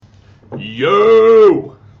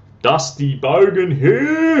Yo! Dusty Bogan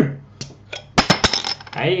here!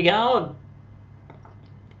 How you going?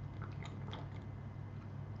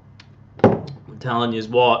 I'm telling you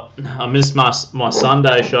what, I missed my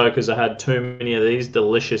Sunday show because I had too many of these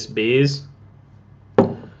delicious beers.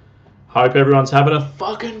 Hope everyone's having a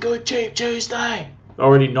fucking good cheap Tuesday.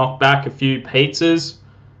 Already knocked back a few pizzas.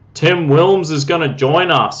 Tim Wilms is going to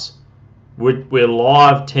join us. We're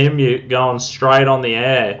live, Tim. You're going straight on the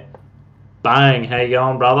air. Bang, how you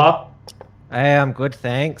going, brother? Hey, I'm good,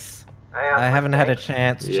 thanks. I haven't had a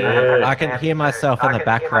chance to. Yeah. I can hear myself in the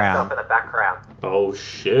background. Oh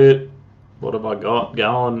shit. What have I got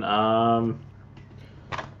going?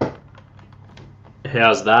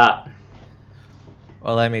 How's that?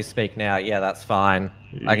 Well, let me speak now. Yeah, that's fine.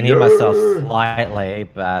 I can hear myself slightly,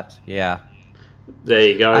 but yeah. There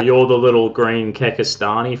you go. You're the little green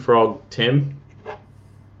Kekistani frog, Tim.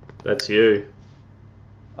 That's you.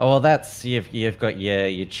 Oh, well, that's you've got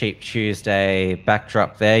your cheap Tuesday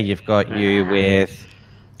backdrop there. You've got you with.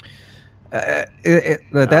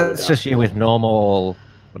 That's just you with normal.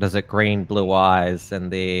 What is it? Green, blue eyes, and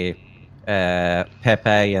the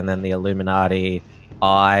Pepe, and then the Illuminati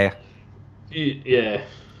eye. Yeah,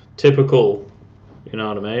 typical. You know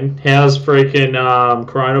what I mean? How's freaking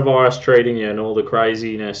coronavirus treating you and all the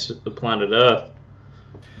craziness of the planet Earth?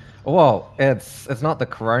 Well, it's not the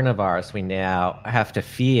coronavirus we now have to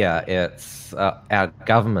fear. It's our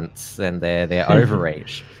governments and their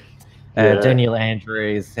overreach. Yeah. Daniel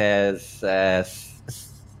Andrews has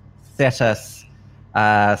set us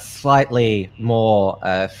slightly more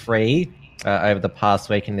free over the past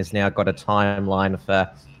week, and has now got a timeline for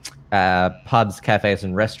pubs, cafes,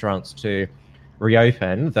 and restaurants to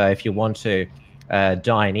reopen. Though, if you want to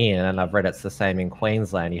dine in, and I've read it's the same in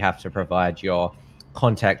Queensland, you have to provide your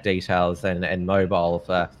contact details and mobile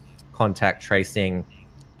for contact tracing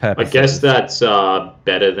purposes. I guess that's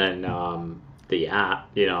better than the app,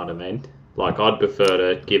 you know what I mean? Like, I'd prefer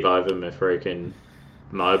to give over my freaking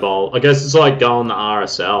mobile. I guess it's like going to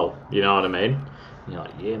RSL, you know what I mean? You're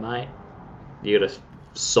like, yeah, mate, you gotta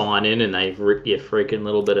sign in and they rip your freaking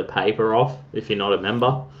little bit of paper off if you're not a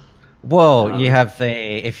member. Well, you have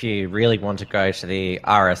if you really want to go to the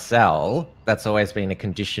RSL, that's always been a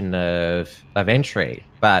condition of entry.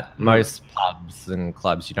 But most pubs and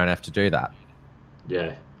clubs, you don't have to do that.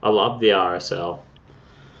 Yeah, I love the RSL.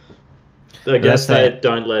 I guess they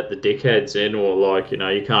don't let the dickheads in, or like, you know,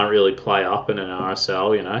 you can't really play up in an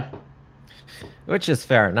RSL, you know? Which is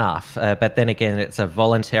fair enough. But then again, it's a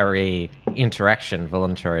voluntary interaction,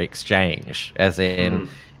 voluntary exchange, as in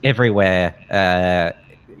everywhere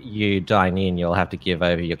you dine in, you'll have to give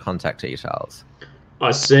over your contact details. I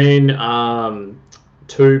seen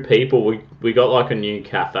two people. We got like a new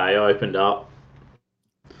cafe opened up.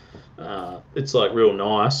 It's like real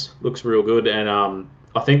nice, looks real good, and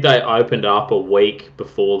I think they opened up a week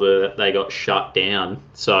before they got shut down.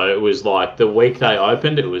 So it was like the week they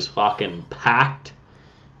opened, it was fucking packed.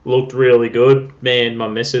 Looked really good. Me and my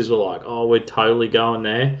missus were like, "Oh, we're totally going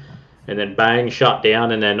there," and then bang, shut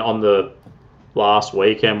down. And then on the last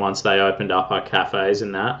weekend, once they opened up our cafes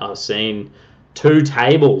and that, I seen 2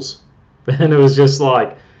 tables, and it was just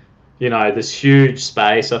like, you know, this huge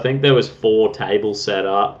space. I think there was 4 tables set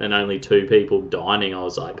up and only 2 people dining. I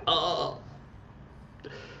was like, oh,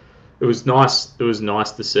 it was nice. It was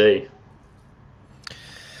nice to see.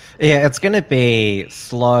 Yeah, it's going to be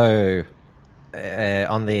slow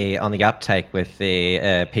on the uptake with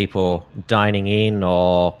the people dining in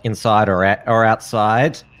or inside or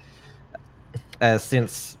outside.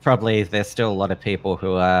 Since probably there's still a lot of people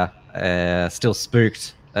who are still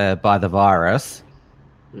spooked by the virus.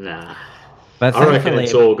 Nah. But I reckon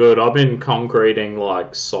it's all good. I've been concreting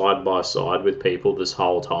like side by side with people this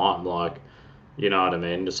whole time. Like, you know what I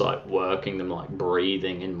mean? Just like working them, like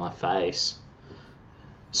breathing in my face.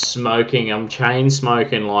 Smoking. I'm chain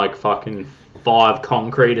smoking like fucking 5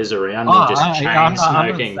 concreters around me, just chain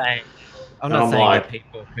smoking. I'm not saying that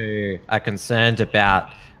people who are concerned about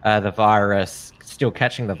the virus, still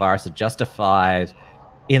catching the virus, are justified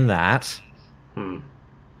in that.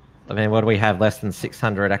 I mean, what do we have? Less than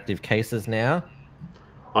 600 active cases now?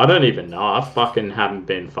 I don't even know. I fucking haven't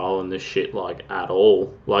been following this shit like at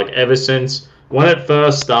all. Like ever since when it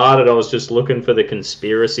first started, I was just looking for the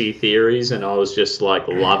conspiracy theories, and I was just like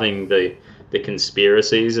loving the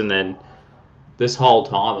conspiracies. And then this whole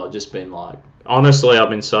time, I've just been like, honestly, I've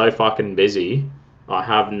been so fucking busy. I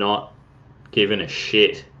have not given a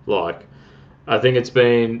shit. Like, I think it's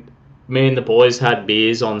been me and the boys had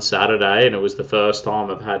beers on Saturday, and it was the first time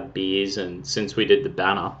I've had beers and since we did the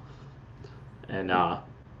banner. And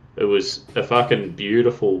it was a fucking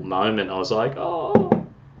beautiful moment. I was like, oh.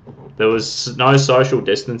 There was no social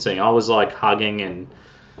distancing. I was like hugging and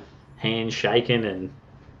handshaking, and it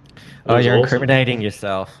Oh, was you're awesome. incriminating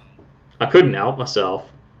yourself. I couldn't help myself.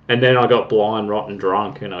 And then I got blind, rotten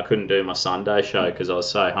drunk, and I couldn't do my Sunday show because I was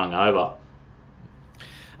so hungover.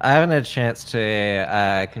 I haven't had a chance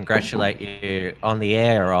to congratulate you on the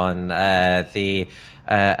air on the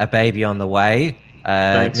A Baby on the Way.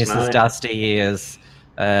 Thanks, Mrs. mate. Dusty is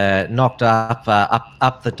knocked up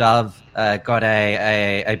the dove, got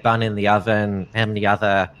a bun in the oven. How many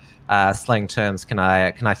other slang terms can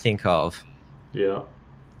I think of? Yeah.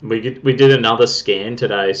 We did another scan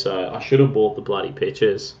today, so I should have bought the bloody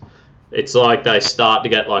pictures. It's like they start to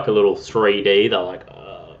get like a little 3D. They're like,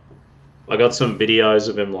 I got some videos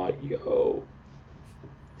of him like, yo,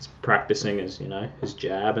 he's practicing his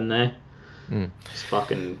jab in there. His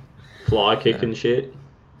fucking fly kick and shit.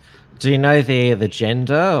 Do you know the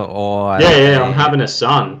gender or? Yeah, I'm having a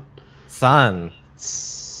son. Son.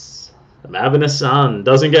 I'm having a son.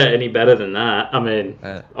 Doesn't get any better than that. I mean,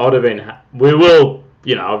 I would have been. We will,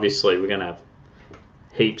 obviously we're gonna have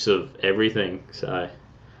heaps of everything. So,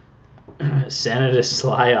 Senator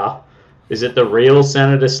Slayer. Is it the real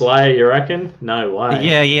Senator Slayer, you reckon? No way.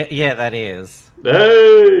 Yeah, that is.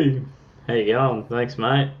 Hey! How you going? Thanks,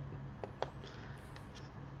 mate.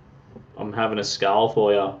 I'm having a skull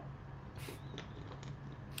for you. Are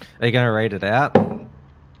you going to read it out?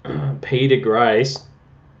 Peter Grace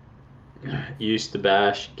used to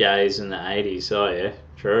bash gays in the 80s. Oh, yeah.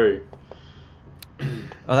 True.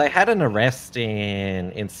 Well, they had an arrest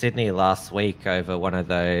in Sydney last week over one of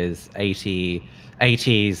those 80s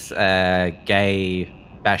gay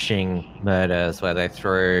bashing murders where they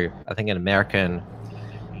threw, I think, an American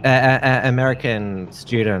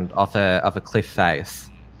student off a cliff face.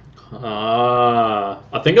 I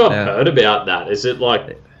think I've heard about that. Is it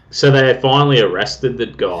like... So they finally arrested the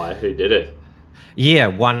guy who did it? Yeah,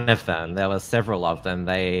 one of them. There were several of them.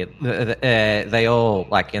 They all,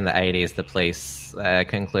 like in the 80s, the police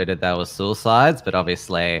concluded they were suicides, but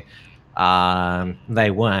obviously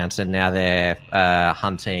they weren't, and now they're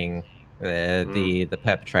hunting the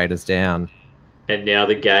perpetrators down. And now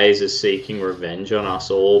the gays are seeking revenge on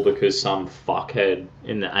us all because some fuckhead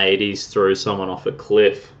in the 80s threw someone off a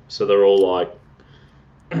cliff. So they're all like,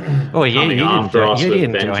 "Oh, you didn't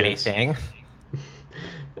do anything."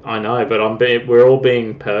 I know, but we're all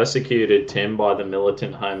being persecuted, Tim, by the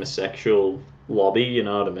militant homosexual lobby. You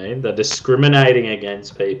know what I mean? They're discriminating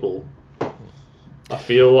against people. I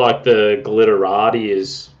feel like the glitterati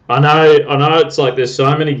is. I know. It's like there's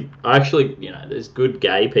so many. Actually, there's good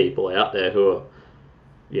gay people out there who are,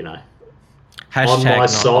 Hashtag on my not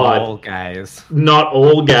side. All gays. Not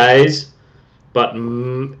all gays, but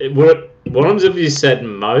what happens if you said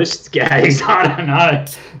most gays? I don't know.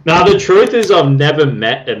 No, the truth is I've never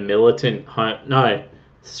met a militant. I know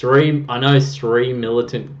three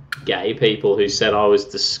militant gay people who said I was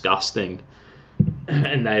disgusting.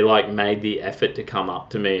 And they made the effort to come up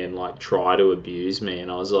to me and try to abuse me, and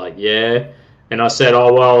I was like, yeah. And I said,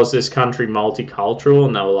 oh well, is this country multicultural?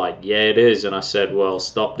 And they were like, yeah, it is. And I said, well,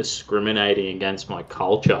 stop discriminating against my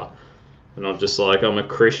culture. And I'm just like, I'm a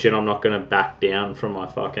Christian. I'm not going to back down from my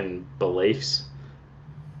fucking beliefs.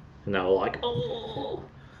 And they were like, oh.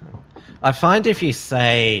 I find if you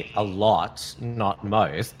say a lot, not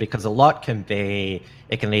most, because a lot can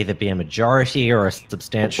either be a majority or a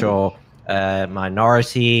substantial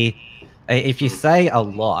minority. If you say a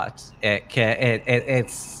lot, it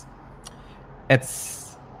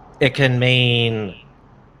can mean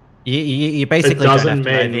you basically don't have to know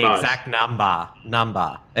the exact number.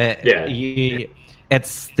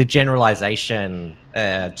 It's the generalization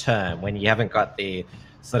term. When you haven't got the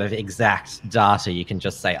sort of exact data, you can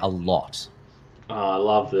just say a lot. Oh, I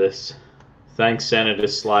love this. Thanks, Senator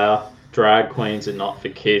Slayer. Drag queens are not for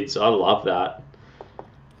kids. I love that.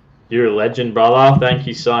 You're a legend, brother. Thank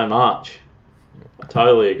you so much. I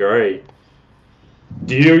totally agree.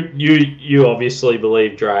 Do you obviously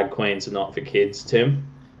believe drag queens are not for kids, Tim?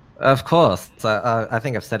 Of course. I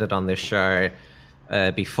think I've said it on this show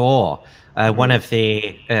before. One of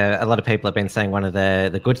a lot of people have been saying one of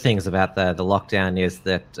the good things about the lockdown is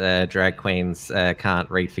that drag queens can't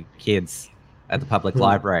read for kids at the public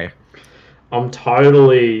library. I'm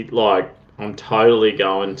totally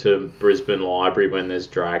going to Brisbane Library when there's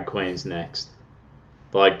drag queens next.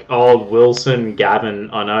 Wilson, Gavin,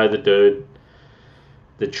 I know the dude,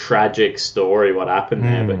 the tragic story, what happened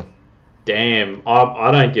there, but damn,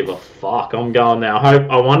 I don't give a fuck. I'm going now.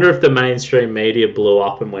 I wonder if the mainstream media blew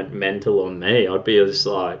up and went mental on me. I'd be just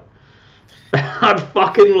I'd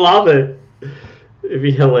fucking love it. It'd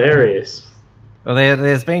be hilarious. Well,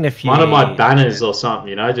 there's been a few. One of my banners or something,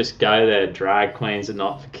 you know, just go there, drag queens are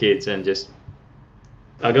not for kids, and just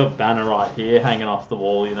I got a banner right here hanging off the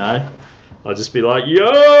wall, you know. I'll just be like,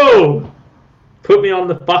 yo, put me on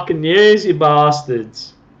the fucking news, you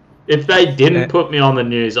bastards. If they didn't put me on the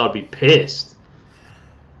news, I'd be pissed.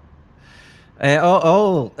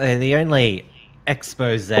 The only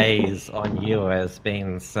exposés on you has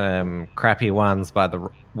been some crappy ones by the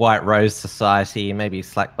White Rose Society. Maybe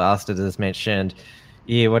Slack Bastard has mentioned.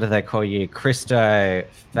 Yeah, what do they call you?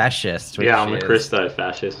 Christo-fascist. Yeah, I'm a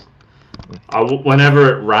Christo-fascist.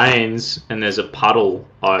 Whenever it rains and there's a puddle,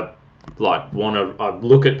 I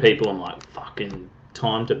look at people and like, fucking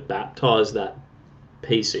time to baptize that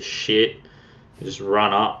piece of shit. Just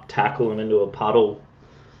run up, tackle him into a puddle.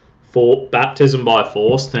 For baptism by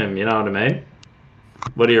force, Tim, you know what I mean?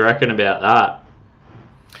 What do you reckon about that?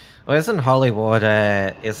 Well, isn't holy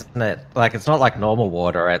water, isn't it? Like, it's not like normal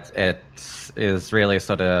water. It is really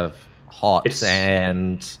sort of hot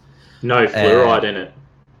and... No fluoride in it.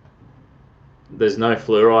 There's no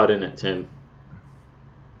fluoride in it, Tim.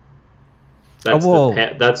 That's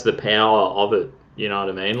the power of it. You know what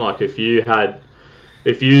I mean? Like, if you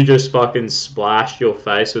just fucking splashed your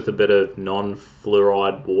face with a bit of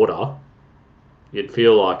non-fluoride water, you'd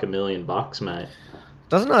feel like $1 million, mate.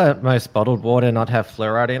 Doesn't most bottled water not have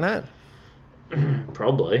fluoride in it?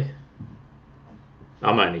 Probably.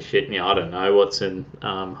 I'm only shitting you. I don't know what's in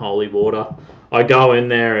holy water. I go in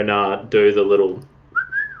there and do the little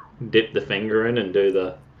dip the finger in and do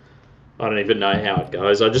the... I don't even know how it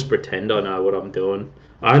goes. I just pretend I know what I'm doing.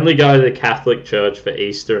 I only go to the Catholic church for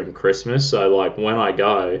Easter and Christmas, so like when I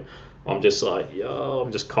go, I'm just like, yo,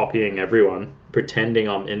 I'm just copying everyone, pretending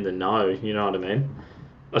I'm in the know, you know what I mean?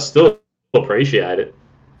 I still appreciate it.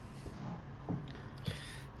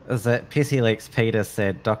 As that Pissy Leaks Peter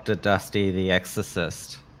said, Dr. Dusty the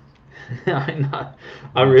Exorcist. I know.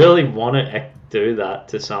 I really want to do that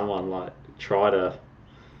to someone, like try to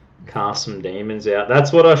cast some demons out.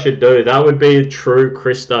 That's what I should do. That would be a true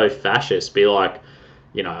Christo-fascist. Be like,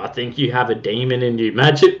 you know, I think you have a demon in you.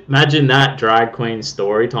 Imagine that drag queen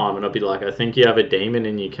story time, and I'd be like, I think you have a demon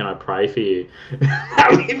in you. Can I pray for you?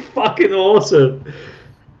 That'd be fucking awesome.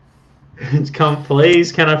 Come,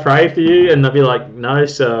 please, can I pray for you? And they'll be like, no,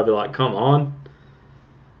 sir. I'll be like, come on.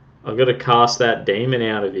 I've got to cast that demon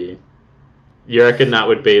out of you. You reckon that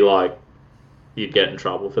would be like, you'd get in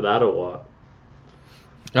trouble for that or what?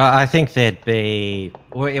 I think there'd be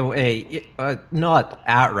not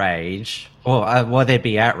outrage, or there'd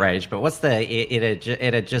be outrage, but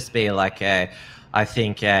it'd just be like a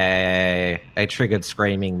triggered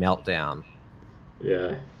screaming meltdown.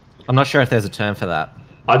 Yeah. I'm not sure if there's a term for that.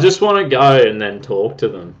 I just want to go and then talk to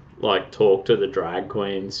them, like talk to the drag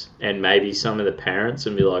queens and maybe some of the parents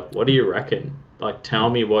and be like, what do you reckon? Like, tell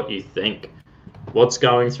me what you think. What's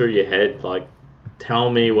going through your head? Like, tell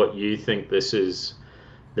me what you think this is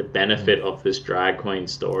the benefit of this drag queen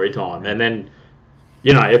story time. And then,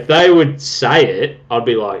 you know, if they would say it, I'd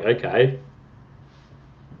be like, okay.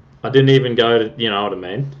 I didn't even go to, you know what I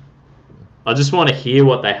mean? I just want to hear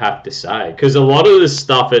what they have to say. Because a lot of this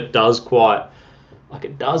stuff, it does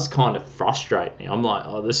kind of frustrate me. I'm like,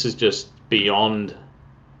 oh, this is just beyond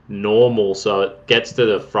normal. So it gets to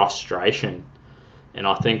the frustration. And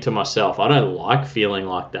I think to myself, I don't like feeling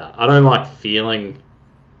like that. I don't like feeling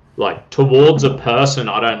like towards a person.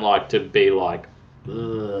 I don't like to be like,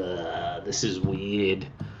 this is weird.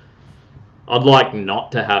 I'd like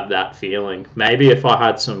not to have that feeling. Maybe if I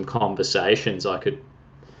had some conversations, I could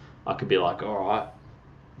be like, all right,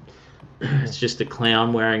 it's just a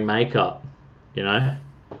clown wearing makeup, you know?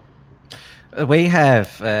 We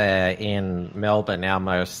have in Melbourne, our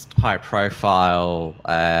most high-profile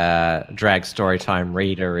drag storytime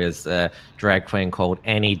reader is a drag queen called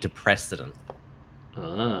Annie Depressant. She's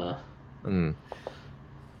been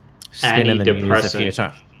in the news a few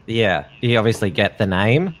times. Yeah, you obviously get the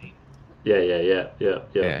name. Yeah.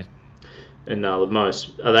 And the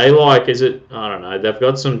most are they like? Is it? I don't know. They've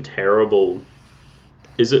got some terrible.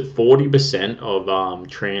 Is it 40% of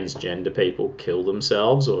transgender people kill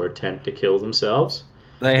themselves or attempt to kill themselves?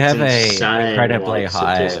 They have an incredibly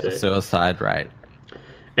high suicide rate.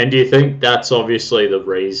 And do you think that's obviously the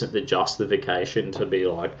reason, the justification to be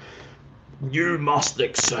like, you must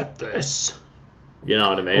accept this? You know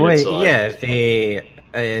what I mean? Well, it's like,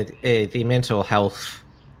 yeah, the mental health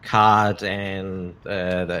card and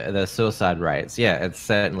the suicide rates. Yeah, it's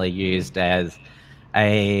certainly used as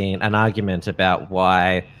an argument about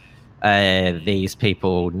why these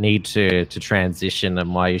people need to transition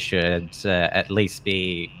and why you should at least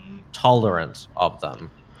be tolerant of them.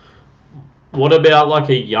 What about like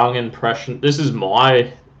a young impression? This is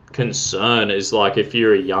my concern is like if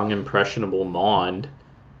you're a young impressionable mind,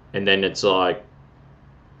 and then it's like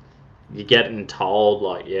you're getting told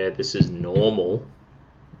like, yeah, this is normal.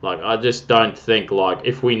 Like, I just don't think, like,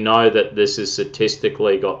 if we know that this has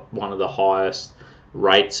statistically got one of the highest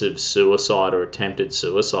rates of suicide or attempted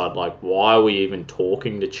suicide, like, why are we even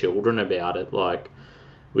talking to children about it? Like,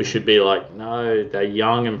 we should be like, no, they're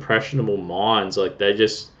young impressionable minds, like, they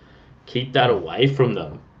just keep that Mm. away from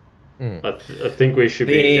them. Mm. I think we should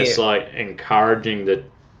be just The like encouraging the,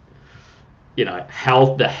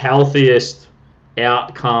 the healthiest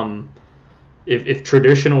outcome. If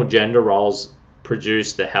traditional gender roles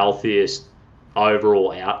produce the healthiest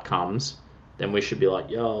overall outcomes, then we should be like,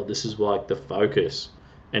 yo, this is like the focus.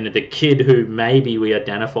 And the kid who maybe we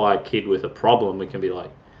identify a kid with a problem, we can be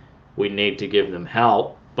like, we need to give them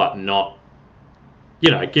help, but not,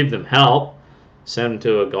 give them help, send them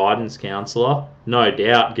to a guidance counselor, no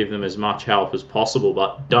doubt give them as much help as possible,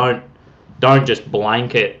 but don't just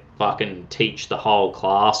blanket fucking teach the whole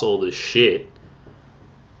class all this shit,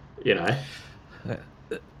 you know.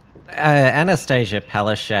 Anastasia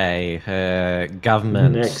Palaszczuk, her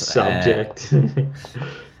government, Next subject.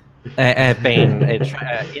 have been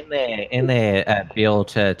in their bill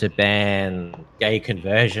to ban gay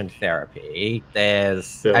conversion therapy.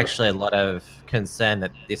 There's Yeah. actually a lot of concern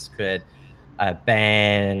that this could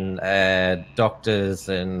ban doctors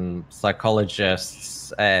and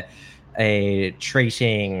psychologists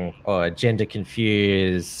treating or gender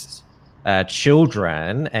confused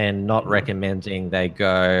children and not recommending they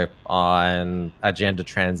go on a gender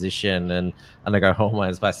transition and undergo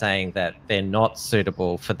hormones by saying that they're not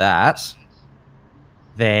suitable for that,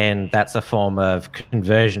 then that's a form of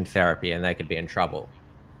conversion therapy and they could be in trouble.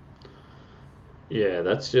 Yeah,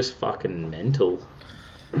 that's just fucking mental.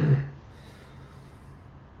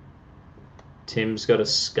 Tim's got a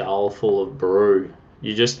skull full of brew.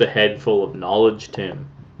 You're just a head full of knowledge, Tim.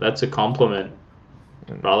 That's a compliment,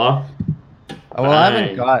 brother. Well, I haven't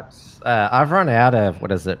Bang. got. I've run out of what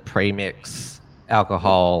is it, premix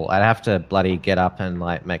alcohol. I'd have to bloody get up and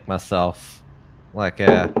like make myself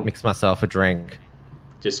mix myself a drink.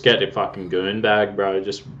 Just get a fucking goon bag, bro.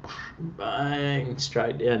 Just bang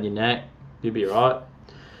straight down your neck. You'll be right.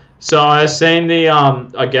 So I seen the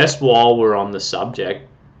I guess while we're on the subject,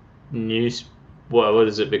 news. What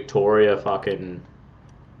is it? Victoria fucking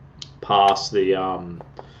passed the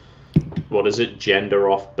what is it? Gender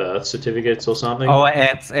off birth certificates or something? Oh,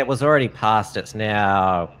 it was already passed. It's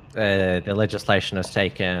now the legislation has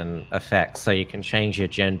taken effect, so you can change your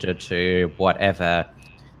gender to whatever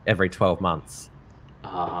every 12 months.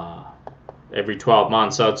 Every 12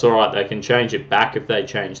 months. So it's all right. They can change it back if they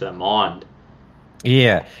change their mind.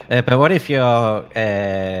 Yeah, but what if you're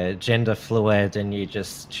gender fluid and you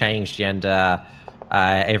just change gender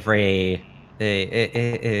every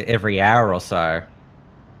hour or so?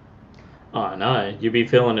 I know. You'll be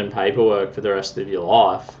filling in paperwork for the rest of your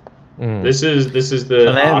life. Mm. This is the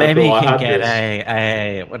So then maybe you article I can had get this.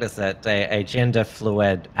 a what is it? A gender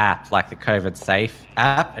fluid app like the COVID Safe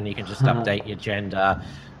app, and you can just update your gender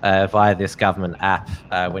via this government app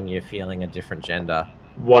when you're feeling a different gender.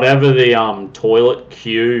 Whatever the toilet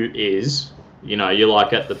queue is, you're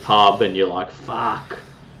like at the pub and you're like, fuck.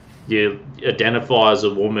 You identify as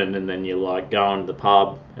a woman and then you're like going to the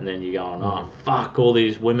pub and then you're going, oh, fuck, all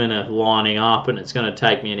these women are lining up and it's going to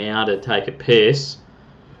take me an hour to take a piss.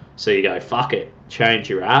 So you go, fuck it, change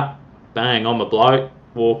your app, bang, I'm a bloke,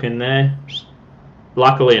 walk in there.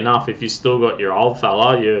 Luckily enough, if you still got your old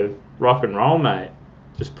fella, you rock and roll, mate.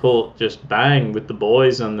 Just bang with the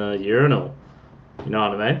boys on the urinal. You know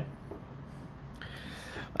what I mean?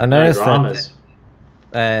 I No noticed dramas.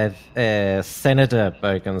 that Senator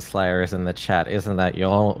Boganslayer is in the chat. Isn't that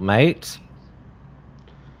your mate?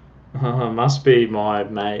 Must be my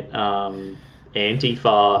mate,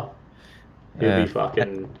 Antifa. He'll be fucking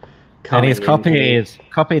And coming he's in here.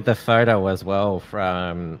 copied the photo as well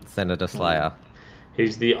from Senator Slayer.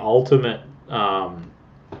 He's the ultimate. I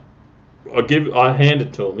hand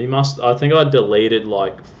it to him. He must. I think I deleted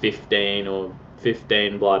like 15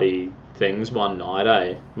 bloody things one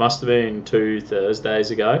night. Must have been 2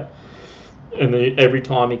 Thursdays ago. And every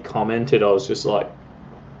time he commented, I was just like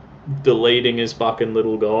deleting his fucking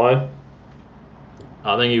little guy.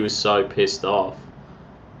 I think he was so pissed off.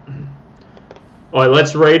 All right,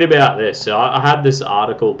 let's read about this. So I had this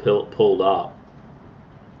article pulled up.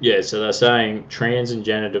 Yeah, so they're saying trans and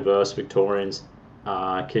gender diverse Victorians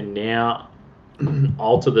can now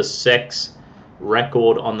alter the sex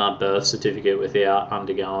record on their birth certificate without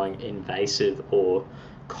undergoing invasive or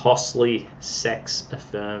costly sex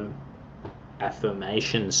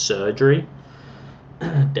affirmation surgery.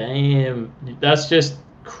 Damn, that's just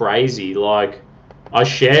crazy. Like, I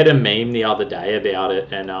shared a meme the other day about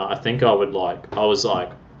it, and I think I was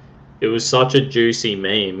like, it was such a juicy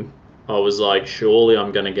meme. I was like, surely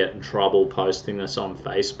I'm going to get in trouble posting this on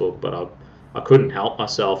Facebook, but I couldn't help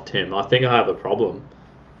myself, Tim. I think I have a problem.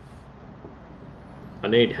 I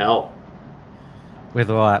need help. With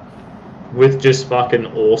what? With just fucking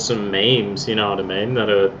awesome memes, you know what I mean?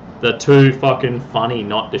 They're too fucking funny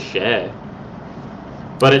not to share.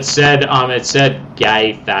 But it said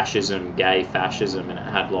gay fascism, and it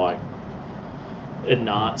had like a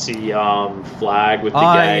Nazi flag with the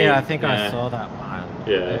gay. Yeah, I think I saw that one.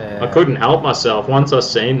 Yeah, I couldn't help myself. Once I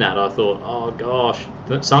seen that, I thought, oh gosh,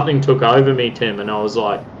 something took over me, Tim, and I was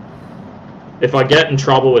like, if I get in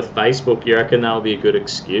trouble with Facebook, you reckon that'll be a good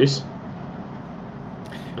excuse?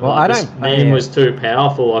 Well, like, this meme was too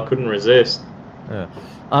powerful. I couldn't resist.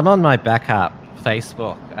 I'm on my backup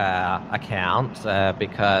Facebook account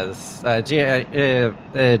because do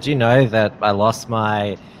you know that I lost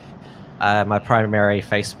my my primary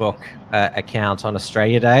Facebook account on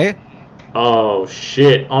Australia Day? Oh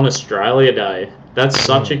shit! On Australia Day, that's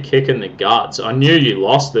such a kick in the guts. I knew you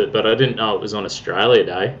lost it, but I didn't know it was on Australia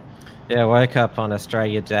Day. Yeah, I woke up on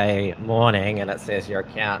Australia Day morning and it says your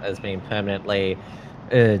account has been permanently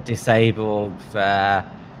disabled for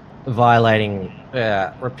violating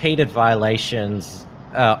repeated violations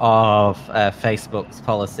of Facebook's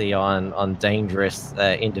policy on dangerous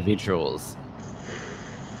individuals.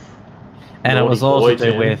 And it was all to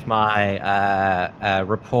do with my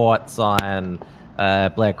reports on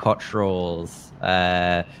Blair Cottrell's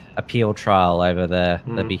appeal trial over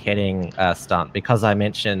the beheading stunt, because I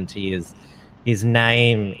mentioned his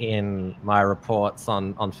name in my reports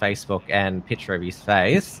on Facebook and picture of his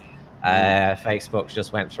face. Facebook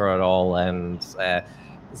just went through it all and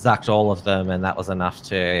zucked all of them, and that was enough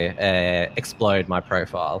to explode my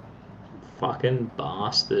profile. Fucking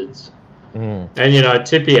bastards. And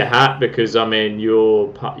tip of your hat, because I mean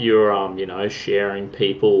you're sharing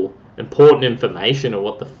people important information of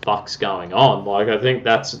what the fuck's going on. Like, I think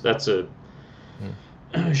that's a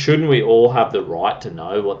shouldn't we all have the right to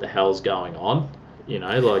know what the hell's going on?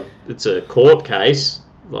 Like, it's a court case.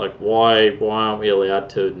 Like, why aren't we allowed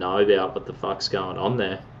to know about what the fuck's going on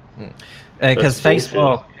there? Because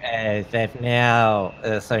Facebook, they've now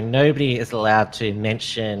so nobody is allowed to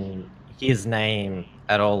mention his name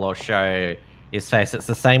at all or show his face. It's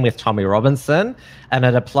the same with Tommy Robinson, and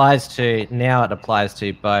it applies to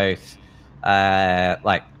both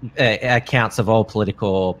accounts of all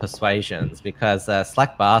political persuasions, because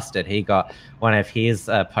Slack Bastard, he got one of his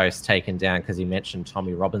posts taken down because he mentioned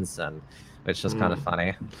Tommy Robinson, which is kind of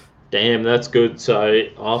funny. Damn, that's good. So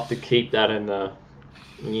I'll have to keep that in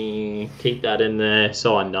there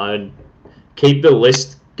so I know. Keep the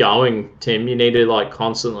list going, Tim. You need to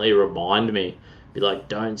constantly remind me. Be like,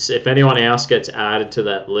 if anyone else gets added to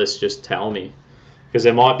that list, just tell me. Because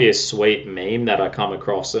there might be a sweet meme that I come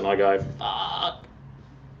across and I go, fuck.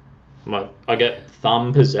 I get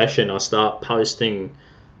thumb possession. I start posting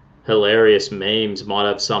hilarious memes. Might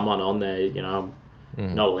have someone on there, I'm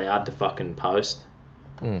not allowed to fucking post.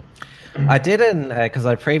 I didn't, because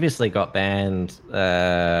I previously got banned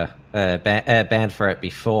for it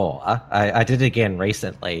before. I did it again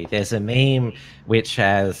recently. There's a meme which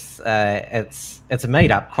has it's a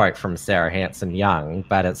made up quote from Sarah Hanson Young,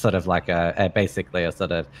 but it's sort of like basically a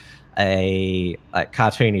sort of a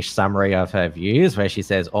cartoonish summary of her views, where she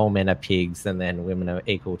says all men are pigs and then women are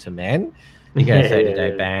equal to men. You get a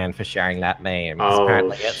 30-day ban for sharing that meme. Oh,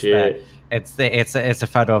 apparently shit. It's a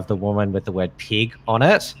photo of the woman with the word pig on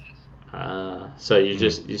it. So you're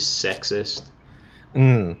sexist.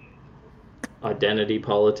 Identity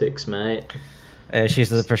politics, mate.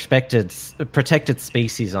 She's a protected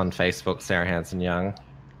species on Facebook, Sarah Hanson Young.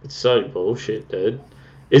 It's so bullshit, dude.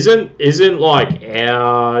 Isn't like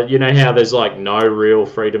how there's no real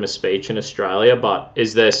freedom of speech in Australia, but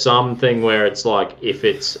is there something where it's like, if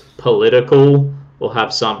it's political or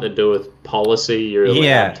have something to do with policy, you're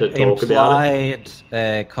allowed to talk about it?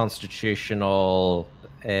 Implied constitutional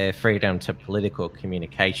freedom to political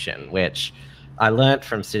communication, which I learnt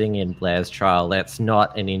from sitting in Blair's trial. That's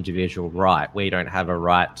not an individual right. We don't have a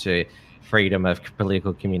right to freedom of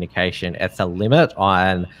political communication. It's a limit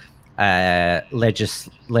on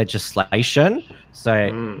legislation.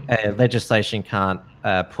 So legislation can't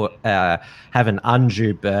have an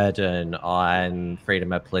undue burden on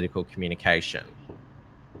freedom of political communication.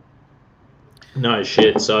 No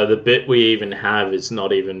shit. So the bit we even have is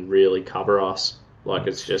not even really cover us. Like,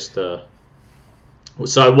 it's just a...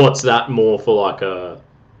 So what's that more for, like a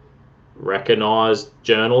recognised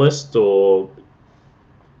journalist or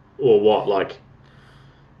what? Like,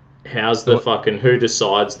 how's the fucking who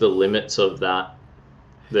decides the limits of that?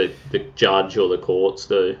 The judge or the courts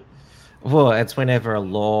do. Well, it's whenever a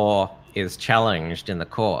law is challenged in the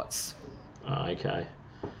courts. Oh, okay.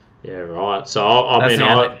 Yeah, right. So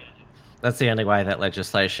that's the only way that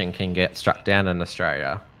legislation can get struck down in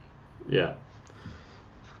Australia. Yeah.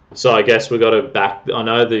 So I guess we got to back. I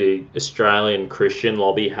know the Australian Christian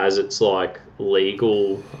lobby has its like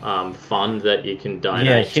legal fund that you can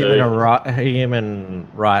donate to.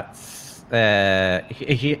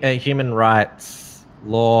 Human Rights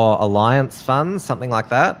Law Alliance Fund, something like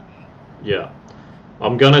that. Yeah.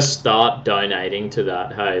 I'm going to start donating to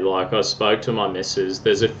that. Hey, like I spoke to my missus.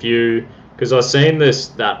 There's a few, because I've seen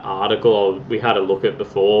that article we had a look at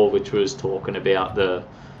before, which was talking about the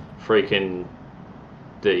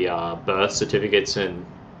birth certificates in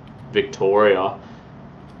Victoria.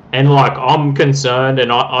 And like, I'm concerned,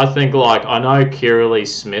 and I think like, I know Kiralee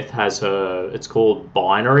Smith has it's called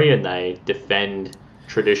Binary, and they defend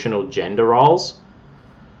traditional gender roles.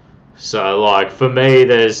 So, like, for me,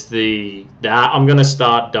 there's that I'm going to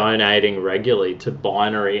start donating regularly to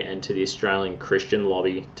Binary and to the Australian Christian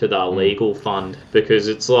lobby, to their legal fund, because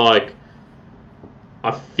it's like,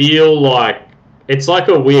 I feel like, it's like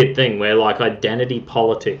a weird thing where, like, identity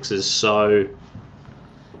politics is so,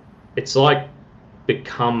 it's like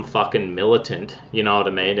become fucking militant, you know what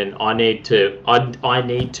I mean? And I need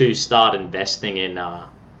to start investing in,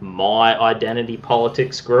 my identity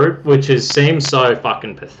politics group, which seems so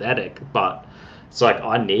fucking pathetic, but it's like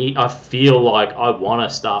I feel like I want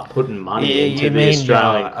to start putting money into the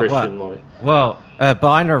Australian Christian lobby. Well,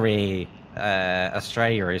 Binary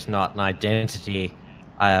Australia is not an identity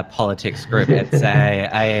politics group. It's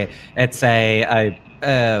a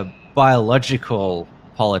biological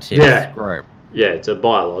politics group. Yeah, it's a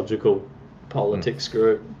biological politics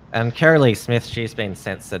group. And Kiralee Smith, she's been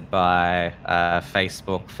censored by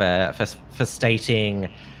Facebook for stating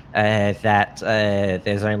that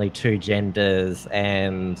there's only two genders,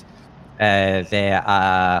 and there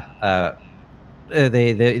are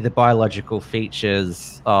the biological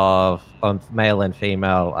features of male and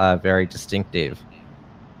female are very distinctive.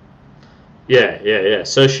 Yeah.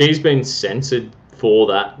 So she's been censored for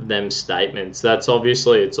them statements. That's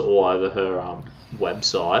obviously, it's all over her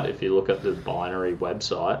website, if you look at the Binary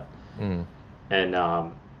website. And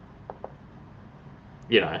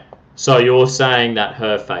so you're saying that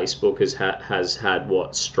her Facebook has had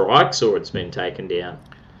what, strikes, or it's been taken down?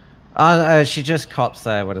 She just cops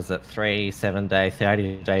 3 7-day,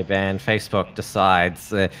 30-day ban. Facebook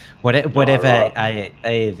decides whatever.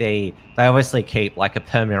 They obviously keep like a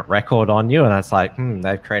permanent record on you, and it's like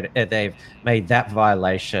they've made that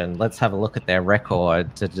violation. Let's have a look at their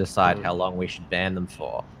record to decide how long we should ban them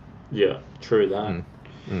for. Yeah, true that.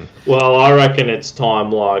 Well, I reckon it's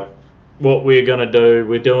time. Like, what we're gonna do,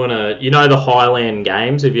 we're doing the Highland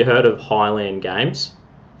Games. Have you heard of Highland Games?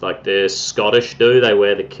 Like the Scottish do, they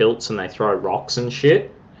wear the kilts and they throw rocks and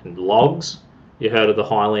shit and logs. You heard of the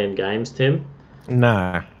Highland Games, Tim?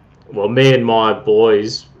 No. Well, me and my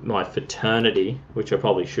boys, my fraternity, which I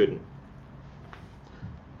probably shouldn't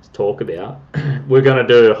talk about, we're going to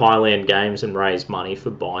do Highland Games and raise money for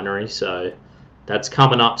Binary, so that's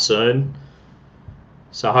coming up soon.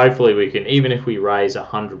 So hopefully we can, even if we raise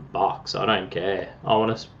 $100, I don't care. I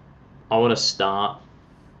want to start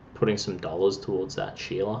putting some dollars towards that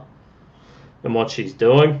Sheila and what she's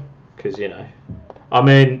doing, because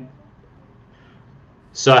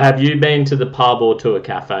so have you been to the pub or to a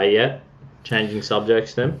cafe yet? Changing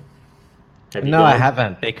subjects, Tim? No, I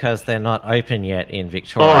haven't, because they're not open yet in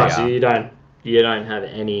Victoria. Oh, so you don't have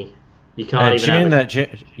any. You can't even have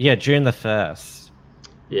June the 1st.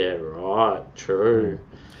 Yeah, right. True.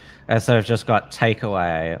 So I've just got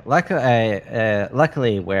takeaway.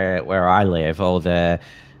 Luckily, where I live, all the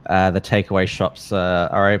takeaway shops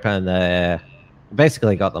are open.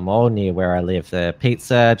 Basically got them all near where I live. The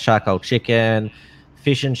pizza, charcoal chicken,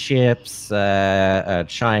 fish and chips,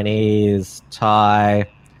 Chinese, Thai.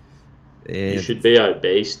 You should be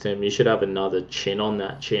obese, Tim. You should have another chin on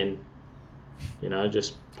that chin.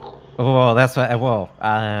 Just... Well, that's what...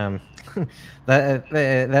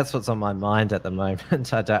 that's what's on my mind at the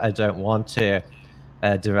moment. I don't want to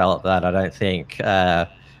develop that. I don't think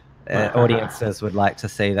audiences would like to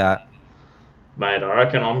see that. Mate, I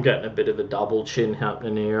reckon I'm getting a bit of a double chin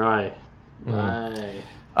happening here, eh?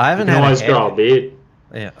 I haven't grow a beard.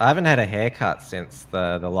 Yeah, I haven't had a haircut since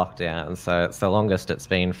the lockdown, so it's the longest it's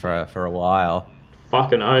been for a while.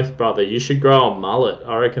 Fucking oath, brother. You should grow a mullet.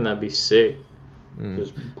 I reckon that'd be sick.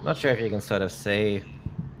 Not sure if you can sort of see.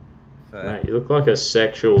 Mate, you look like a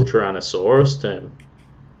sexual Tyrannosaurus, Tim.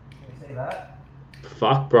 Can you see that?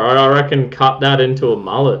 Fuck, bro. I reckon cut that into a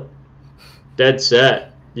mullet. Dead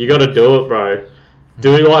set. You got to do it, bro.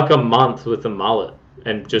 Do like a month with a mullet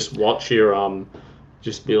and just watch your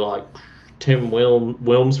just be like, Tim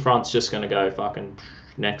Wilms front's just gonna go fucking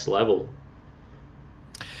next level.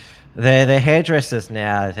 The hairdressers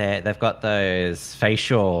now, they've got those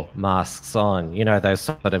facial masks on. You know, those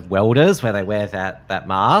sort of welders where they wear that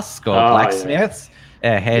mask, or blacksmiths.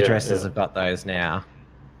 Yeah, hairdressers have got those now.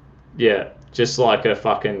 Yeah, just like a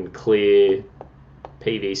fucking clear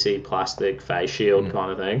PVC plastic face shield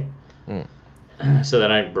kind of thing. So they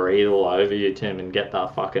don't breathe all over you, Tim, and get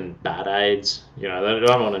that fucking bad AIDS. You know, they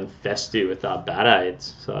don't want to infest you with that bad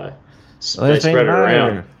AIDS. So they spread it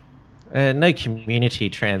around. No community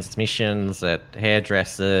transmissions at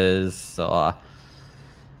hairdressers or...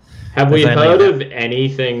 Have we heard of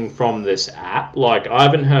anything from this app? Like, I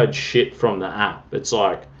haven't heard shit from the app. It's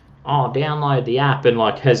like, oh, download the app. And,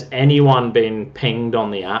 like, has anyone been pinged on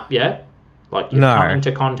the app yet? Like, you've come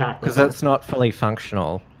into contact with because it's not fully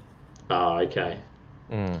functional. Oh, okay.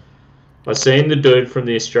 I've seen the dude from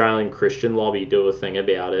the Australian Christian Lobby do a thing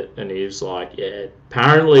about it, and he was like, yeah,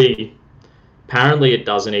 apparently it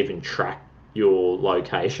doesn't even track your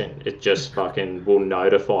location. It just fucking will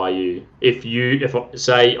notify you. If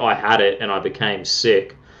say I had it and I became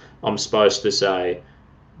sick, I'm supposed to say,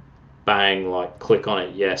 bang, like click on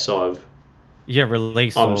it. Yes, I'm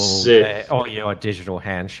sick. All your digital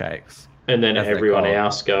handshakes. And then everyone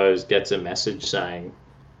else gets a message saying,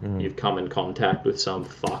 you've come in contact with some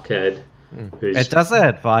fuckhead. It does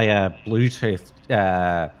it via Bluetooth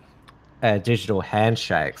digital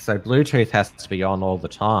handshake. So Bluetooth has to be on all the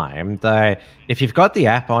time. Though if you've got the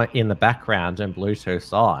app on in the background and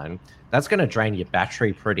Bluetooth's on, that's going to drain your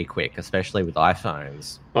battery pretty quick, especially with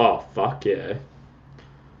iPhones. Oh, fuck yeah.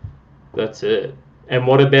 That's it. And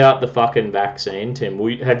what about the fucking vaccine, Tim?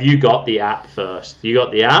 Have you got the app first? You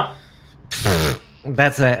got the app?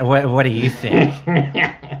 What do you think?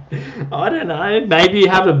 I don't know. Maybe you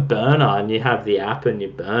have a burner and you have the app and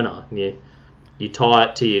your burner. And you tie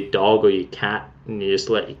it to your dog or your cat and you just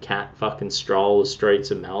let your cat fucking stroll the streets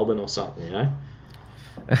of Melbourne or something, you know?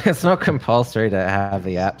 It's not compulsory to have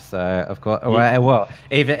the app, so of course. Well,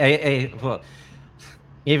 even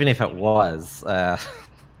if it was,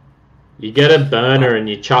 you get a burner and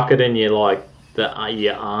you chuck it in your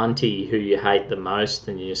your auntie who you hate the most,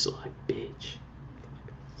 and you're just like, bitch,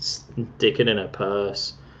 stick it in her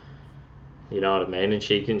purse. You know what I mean? And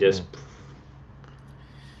she can just,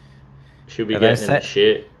 she'll be getting in the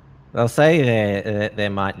shit. They'll say there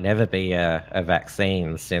might never be a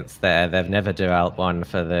vaccine since they've never developed one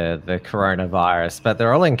for the coronavirus, but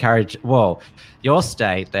they're all encouraged. Well, your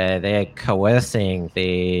state, they're coercing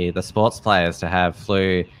the sports players to have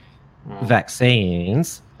flu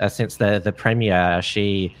vaccines since the premier,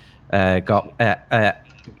 she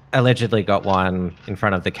allegedly got one in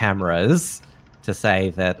front of the cameras to say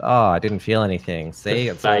that, oh, I didn't feel anything. See,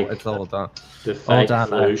 it's all done. The fake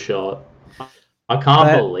flu shot. I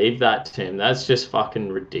can't believe that, Tim. That's just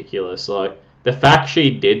fucking ridiculous. Like, the fact she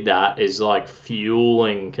did that is like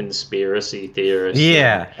fueling conspiracy theorists.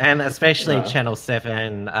 Yeah, and especially Channel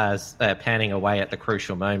 7 panning away at the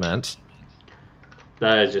crucial moment.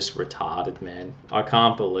 They're just retarded, man. I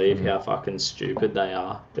can't believe how fucking stupid they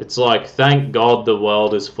are. It's like, thank God the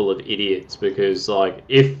world is full of idiots, because like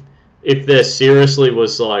if there seriously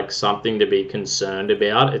was like something to be concerned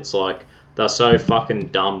about, it's like they're so fucking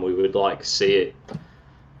dumb we would like see it.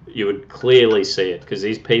 You would clearly see it, because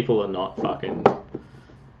these people are not fucking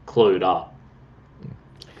clued up.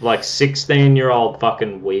 Like 16-year-old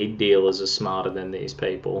fucking weed dealers are smarter than these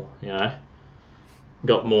people, you know?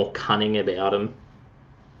 Got more cunning about them.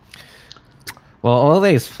 Well, all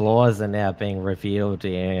these flaws are now being revealed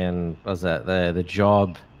in, the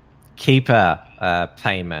job keeper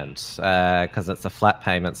payment, because it's a flat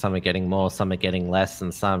payment. Some are getting more, some are getting less,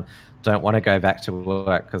 and some don't want to go back to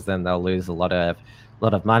work because then they'll lose a lot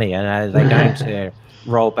of money. And are they going to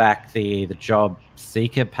roll back the job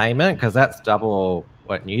seeker payment? Because that's double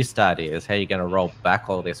what Newstart is. How are you going to roll back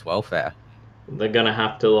all this welfare? They're going to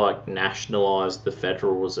have to like nationalise the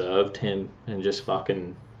Federal Reserve, Tim, and just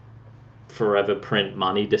fucking forever print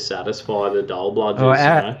money to satisfy the dole bludgers.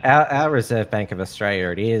 Well, our Reserve Bank of Australia,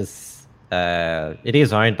 it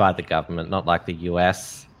is owned by the government, not like the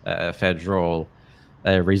US Federal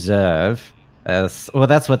Reserve. Well,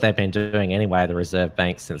 that's what they've been doing anyway, the Reserve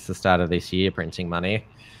Bank, since the start of this year, printing money.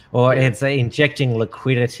 Or it's injecting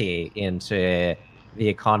liquidity into the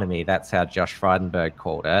economy. That's how Josh Frydenberg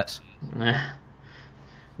called it.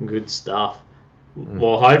 Good stuff.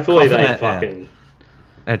 Well, hopefully they fucking...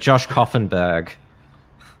 Josh Koffenberg.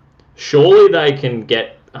 Surely they can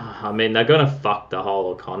get I mean, they're gonna fuck the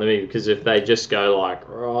whole economy because if they just go like,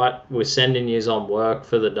 right, we're sending yous on work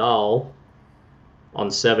for the dole on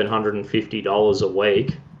 $750 a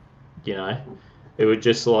week, you know, it would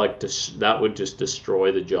just like that would just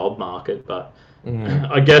destroy the job market. But Mm.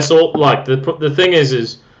 I guess all like the thing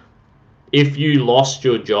is if you lost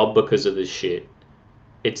your job because of this shit,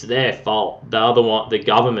 it's their fault. The other one, the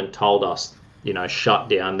government told us, shut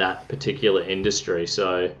down that particular industry.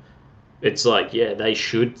 So it's like, yeah, they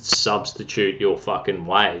should substitute your fucking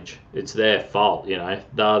wage. It's their fault, They're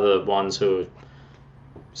the ones who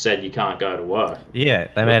said you can't go to work. Yeah,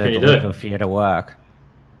 they What made can it you do? illegal for you to work.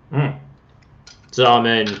 Mm. So I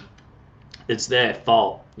mean, it's their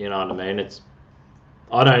fault. You know what I mean? It's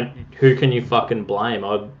I don't. Who can you fucking blame?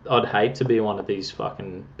 I'd hate to be one of these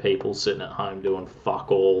fucking people sitting at home doing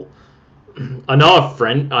fuck all. I know a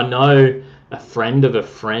friend. I know a friend of a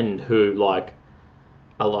friend who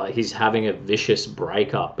he's having a vicious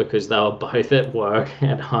breakup because they were both at work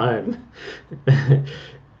at home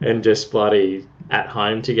and just bloody at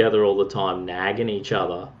home together all the time, nagging each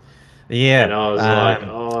other. And Yeah, I was like,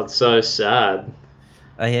 oh, it's so sad.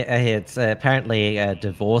 I hear it's apparently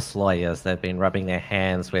divorce lawyers they've been rubbing their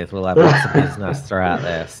hands with will have lots of business throughout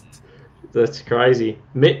this. That's crazy.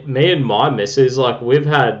 Me and my missus, like, we've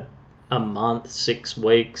had a month, 6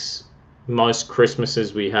 weeks. Most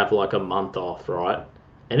Christmases we have like a month off, right?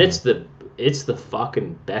 And it's the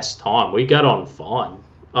fucking best time. We get on fine.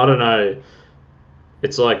 I don't know.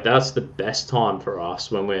 It's like that's the best time for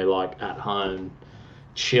us when we're like at home,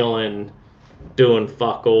 chilling, doing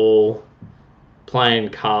fuck all, playing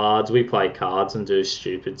cards. We play cards and do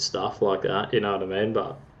stupid stuff like that. You know what I mean?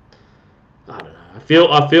 But I don't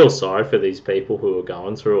know. I feel sorry for these people who are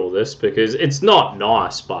going through all this because it's not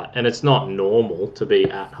nice, and it's not normal to be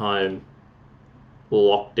at home,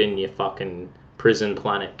 locked in your fucking prison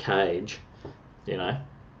planet cage. You know.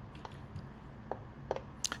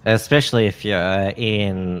 Especially if you're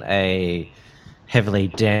in a heavily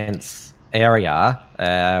dense area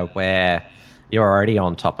where you're already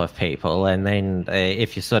on top of people, and then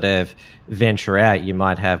if you sort of venture out, you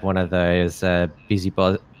might have one of those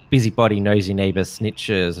busybody nosy neighbor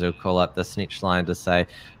snitchers who call up the snitch line to say,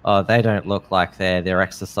 "Oh, they don't look like they're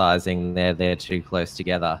exercising. They're too close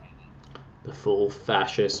together." The full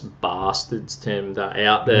fascist bastards, Tim, that are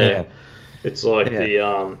out there. Yeah, It's like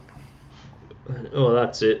yeah. oh,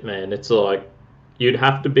 that's it, man. It's like you'd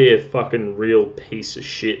have to be a fucking real piece of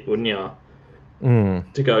shit, wouldn't you,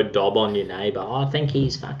 Mm. to go dob on your neighbour? I think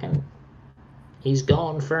he's gone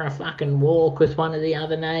for a fucking walk with one of the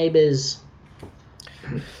other neighbours.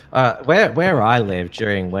 Where I lived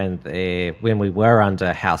during when we were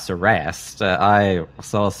under house arrest, I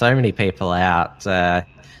saw so many people out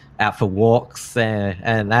for walks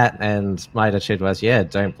and that, and my attitude was, yeah,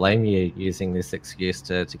 don't blame you using this excuse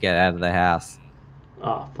to get out of the house.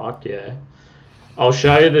 Oh, fuck yeah. I'll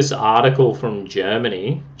show you this article from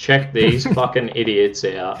Germany. Check these fucking idiots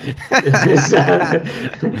out.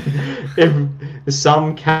 If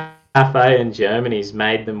some cafe in Germany's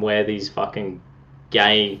made them wear these fucking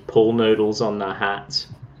gay pool noodles on their hats,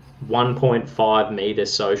 1.5 meter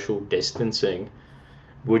social distancing.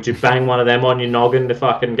 Would you bang one of them on your noggin to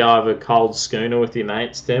fucking go over a cold schooner with your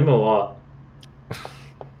mates, Tim, or what?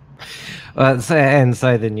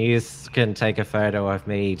 So the news can take a photo of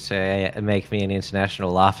me to make me an international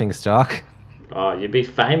laughing stock. Oh, you'd be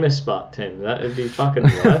famous, but Tim, that would be fucking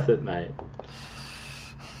worth it, mate.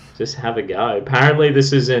 Just have a go. Apparently,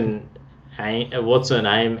 this is in what's her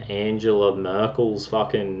name, Angela Merkel's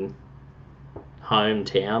fucking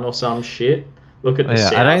hometown or some shit. Look at the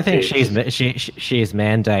Yeah, I don't think she's she's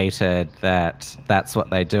mandated that that's what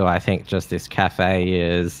they do. I think just this cafe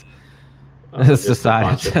is has just a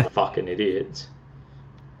bunch decided. of fucking idiots.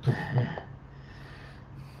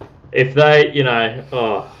 If they,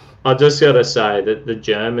 I just gotta say that the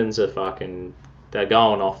Germans are they're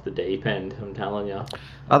going off the deep end. I'm telling you.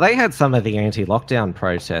 Oh, they had some of the anti-lockdown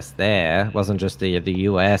protests there. It wasn't just the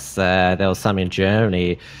US. There was some in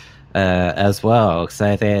Germany as well.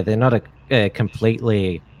 So they're not a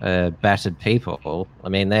completely battered people. I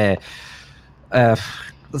mean, they're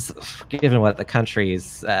given what the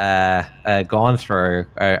country's gone through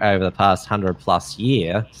over the past 100+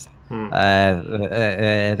 years.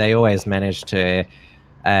 They always manage to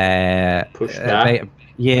push back.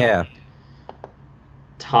 Yeah.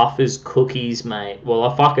 Tough as cookies, mate. Well,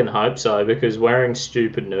 I fucking hope so, because wearing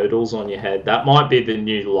stupid noodles on your head, that might be the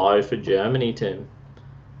new low for Germany, Tim.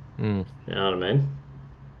 Mm. You know what I mean?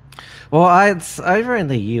 Well, it's over in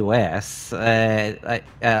the US, a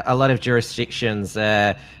lot of jurisdictions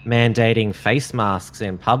mandating face masks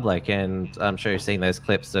in public, and I'm sure you've seen those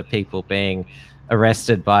clips of people being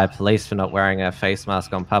arrested by police for not wearing a face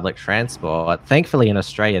mask on public transport. Thankfully, in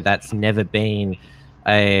Australia, that's never been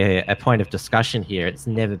a point of discussion here. It's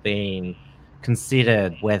never been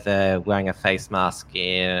considered whether wearing a face mask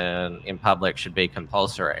in public should be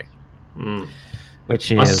compulsory.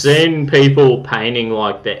 Which is... I've seen people painting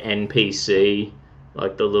like the NPC,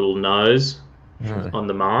 like the little nose on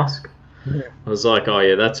the mask. Yeah. I was like, oh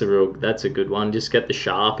yeah, that's a good one. Just get the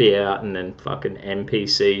Sharpie out and then fucking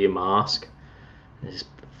NPC your mask. Just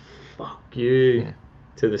fuck you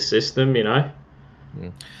to the system, you know.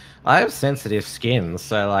 I have sensitive skin,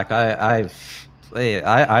 so like I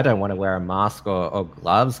don't want to wear a mask or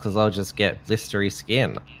gloves because I'll just get blistery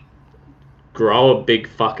skin. Grow a big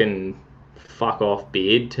fucking fuck off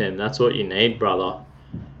beard, Tim. That's what you need, brother.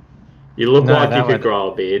 You look like you could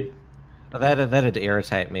grow a beard. That'd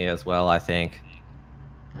irritate me as well, I think.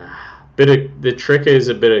 The trick is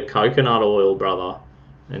a bit of coconut oil, brother,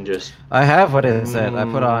 and just... I have, what is it? I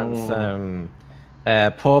put on some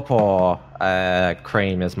pawpaw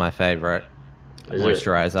cream is my favourite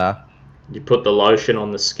moisturiser. You put the lotion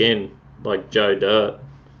on the skin, like Joe Dirt.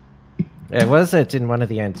 Yeah, was it in one of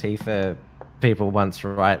the Antifa people once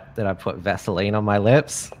write that I put Vaseline on my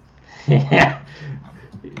lips? Yeah.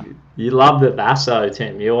 You love the Vaso,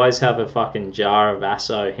 Tim. You always have a fucking jar of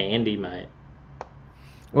Vaso handy, mate.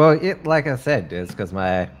 Well, like I said, it's because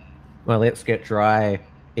my lips get dry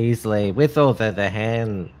easily. With all the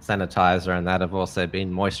hand sanitizer and that, I've also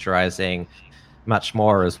been moisturizing much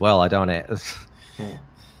more as well. I don't...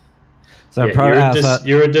 So yeah,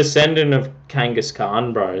 you're a descendant of Kangas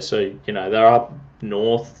Khan, bro. So, you know, they're up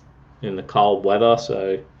north in the cold weather.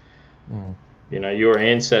 So, you know, your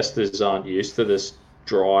ancestors aren't used to this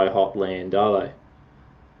dry, hot land, are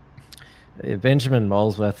they? Benjamin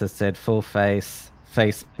Molesworth has said full face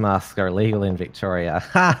masks are illegal in Victoria.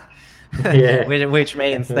 Yeah. which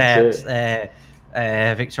means that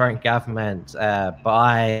Victorian government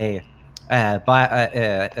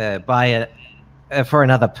for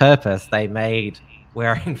another purpose, they made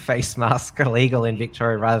wearing face masks illegal in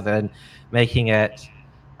Victoria rather than making it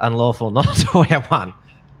unlawful not to wear one.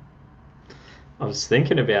 I was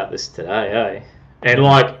thinking about this today, eh? And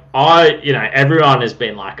like, everyone has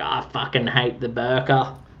been like, I fucking hate the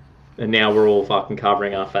burqa. And now we're all fucking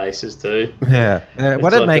covering our faces too. Yeah.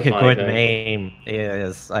 What'd make a good meme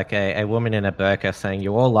is like a woman in a burqa saying,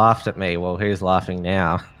 you all laughed at me. Well, who's laughing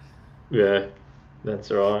now? Yeah,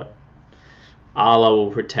 that's right. Allah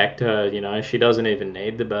will protect her, you know. She doesn't even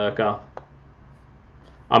need the burqa.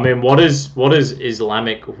 I mean, what is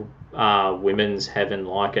Islamic women's heaven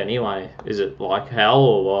like anyway? Is it like hell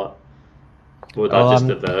or what? Or are they just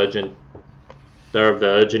a virgin? They're a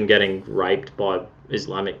virgin getting raped by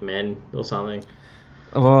Islamic men or something.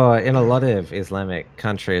 Well, in a lot of Islamic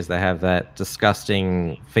countries, they have that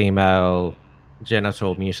disgusting female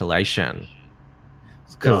genital mutilation.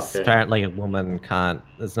 Because apparently a woman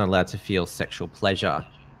is not allowed to feel sexual pleasure.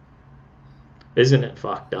 Isn't it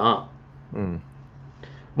fucked up?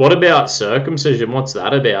 What about circumcision? What's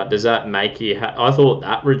that about? Does that make you... I thought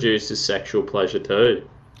that reduces sexual pleasure too.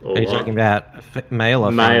 Are you talking about male or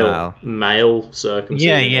female? Male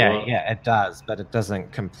circumcision. Yeah, it does, but it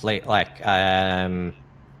doesn't complete... Like, I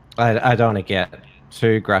don't want to get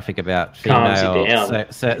too graphic about female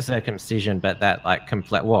circumcision, but that, like,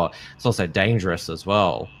 complete... Well, it's also dangerous as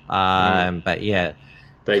well. But, yeah...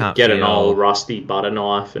 They get an old rusty butter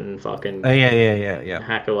knife and fucking...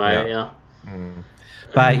 hack away at you.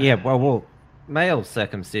 But, yeah, well... Male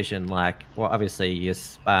circumcision, like, well, obviously you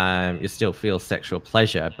still feel sexual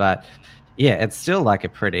pleasure, but yeah, it's still like a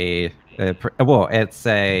pretty it's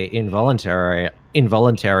a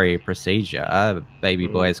involuntary procedure. Baby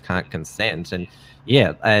boys can't consent, and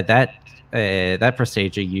yeah, that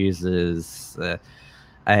procedure uses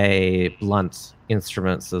a blunt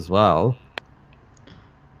instruments as well.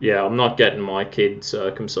 Yeah, I'm not getting my kid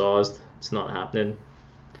circumcised. It's not happening.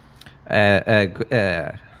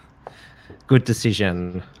 Good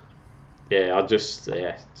decision. Yeah,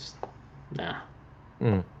 nah.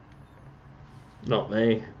 Not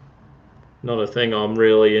me. Not a thing I'm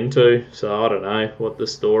really into, so I don't know what the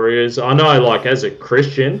story is. I know, like, as a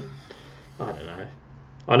Christian, I don't know.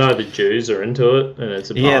 I know the Jews are into it, and it's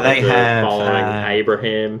following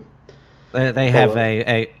Abraham. They have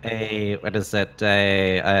a what is it?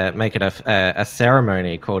 Make it a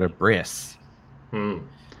ceremony called a bris.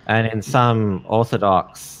 And in some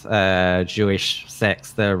Orthodox Jewish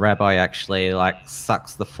sects, the rabbi actually like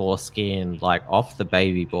sucks the foreskin like off the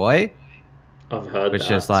baby boy. I've heard which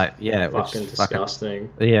that. Is like fucking disgusting.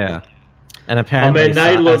 Yeah, and apparently,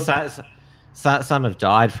 I mean, some have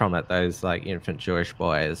died from it. Those like infant Jewish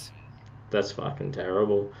boys. That's fucking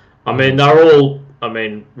terrible. I mean, Mm. they're all. I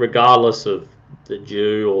mean, regardless of the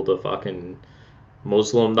Jew or the fucking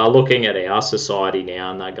Muslim, they're looking at our society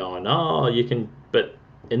now and they're going, "Oh, you can." But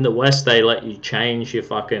in the West, they let you change your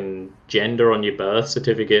fucking gender on your birth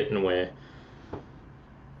certificate, and we're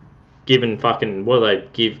giving fucking what do they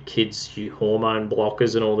give kids hormone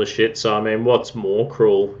blockers and all the shit. So I mean, what's more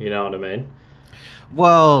cruel? You know what I mean?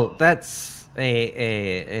 Well, that's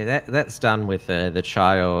done with the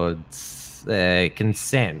child's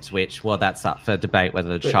consent, which well, that's up for debate whether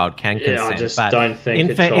the But child can yeah, I consent. just But don't think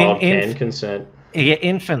a infant in, child in, can consent. yeah,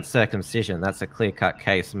 infant circumcision, that's a clear-cut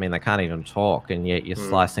case. I mean, they can't even talk, and yet you're Hmm.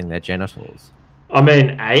 slicing their genitals. I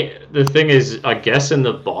mean, the thing is, I guess in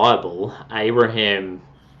the Bible, Abraham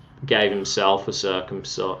gave himself a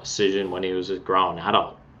circumcision when he was a grown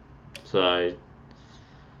adult. So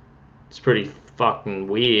it's pretty fucking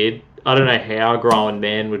weird. I don't know how a grown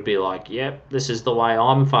man would be like, yep, this is the way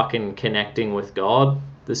I'm fucking connecting with God.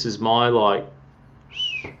 This is my, like,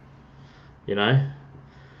 you know?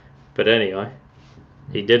 But anyway,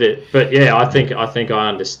 he did it. But yeah, I think I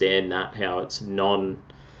understand that, how it's non.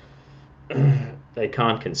 They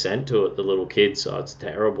can't consent to it, the little kids, so it's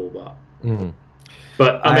terrible. Mm.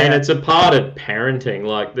 But I mean, I it's a part of parenting.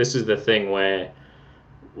 Like, this is the thing where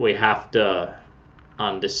we have to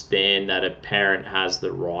understand that a parent has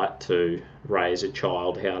the right to raise a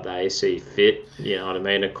child how they see fit, you know what I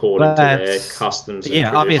mean, according to their But customs and yeah,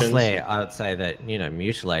 traditions. obviously, I would say that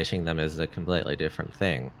mutilating them is a completely different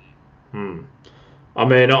thing. Hmm. I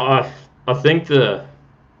mean, I think to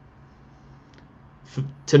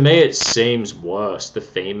me it seems worse, the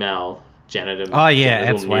female Oh yeah,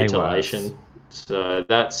 genital it's way worse. mutilation. So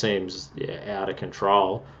that seems, yeah, out of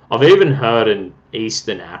control. I've even heard in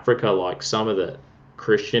Eastern Africa, like some of the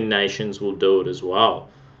Christian nations will do it as well.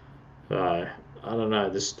 So I don't know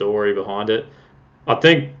the story behind it. I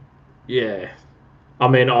think, yeah. I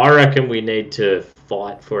mean, I reckon we need to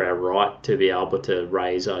fight for our right to be able to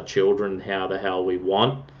raise our children how the hell we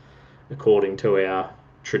want, according to our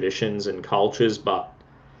traditions and cultures. But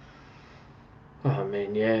I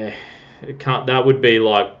mean, yeah, it can't. That would be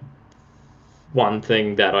like one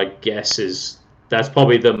thing that I guess is that's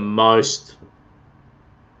probably the most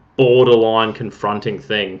borderline confronting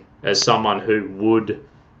thing as someone who would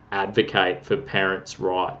advocate for parents'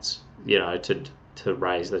 rights, to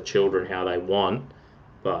raise their children how they want.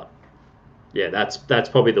 But yeah, that's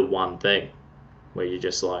probably the one thing where you're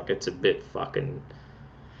just like, it's a bit fucking.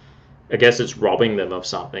 I guess it's robbing them of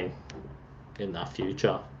something in the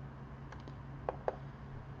future.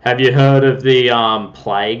 Have you heard of the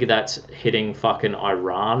plague that's hitting fucking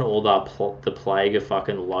Iran, or the plague of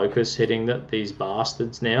fucking locusts hitting these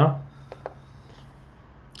bastards now?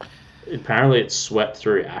 Apparently, it's swept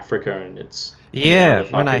through Africa and it's now Yeah, the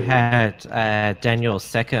when I fucking. had Daniel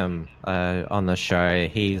Seckham on the show,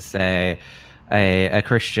 he's a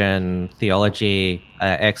Christian theology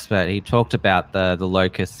expert. He talked about the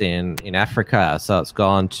locusts in Africa, so it's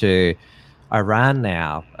gone to Iran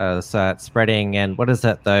now. So it's spreading, and what is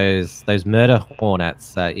it? Those murder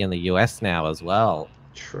hornets in the US now as well.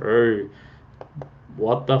 True.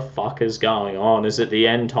 What the fuck is going on? Is it the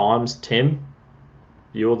end times, Tim?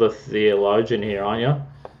 You're the theologian here, aren't you?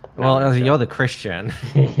 No, Well, I'm you're joking. the Christian.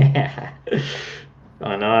 Yeah,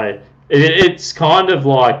 I know. It's kind of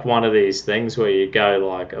like one of these things where you go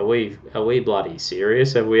like, are we bloody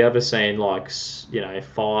serious? Have we ever seen like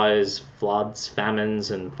fires, floods,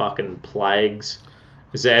 famines, and fucking plagues?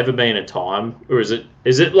 Has there ever been a time, or is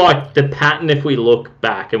it like the pattern? If we look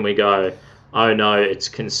back and we go, oh no, it's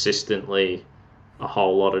consistently a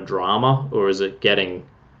whole lot of drama, or is it getting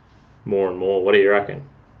more and more? What do you reckon?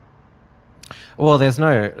 Well, there's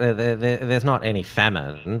not any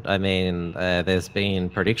famine. I mean, there's been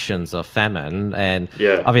predictions of famine, and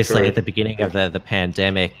Yeah, obviously at true. the beginning of the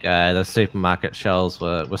pandemic, the supermarket shelves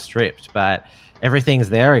were stripped, but everything's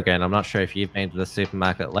there again. I'm not sure if you've been to the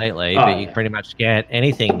supermarket lately, but Oh you can yeah. pretty much get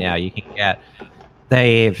anything now. You can get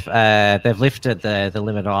they've lifted the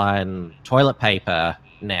limit on toilet paper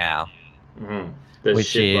now, There's which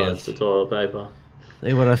shitloads is of toilet paper.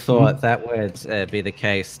 they would have thought that would be the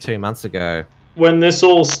case 2 months ago. When this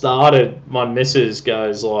all started, my missus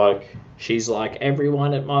goes like, she's like,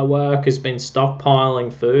 everyone at my work has been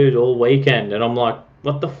stockpiling food all weekend, and I'm like,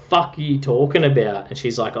 what the fuck are you talking about? And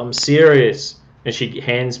she's like, I'm serious, and she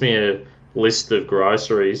hands me a list of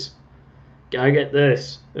groceries. Go get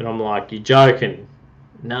this, and I'm like, you joking?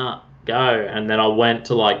 Nah, go. And then I went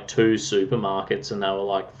to like two supermarkets, and they were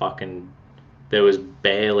like fucking. There was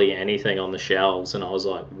barely anything on the shelves, and I was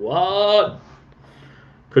like, what?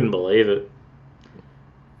 Couldn't believe it.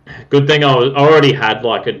 Good thing I already had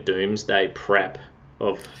like a doomsday prep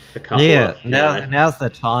of a couple Yeah, of now's the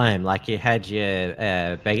time. Like you had your,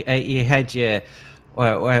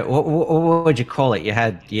 what would you call it? You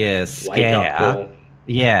had your wake up scare, call.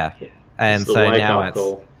 yeah, It's and the so wake now up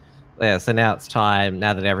call. so now it's time.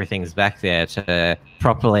 Now that everything's back there, to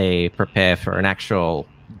properly prepare for an actual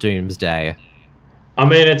doomsday. I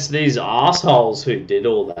mean, it's these assholes who did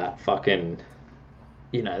all that fucking.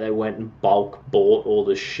 They went and bulk bought all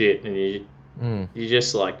the shit, and you're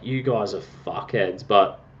just like, you guys are fuckheads.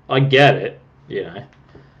 But I get it.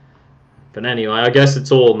 But anyway, I guess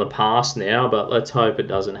it's all in the past now. But let's hope it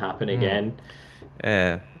doesn't happen again.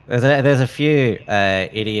 Yeah. There's a few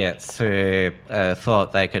idiots who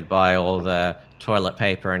thought they could buy all the toilet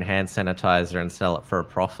paper and hand sanitizer and sell it for a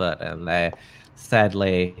profit, and they're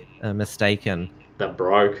sadly mistaken. That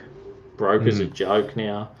broke is a joke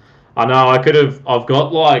now. I know. I've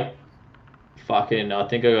got like fucking. I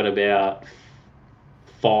think I got about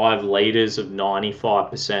 5 liters of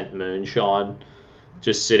 95% moonshine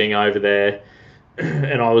just sitting over there.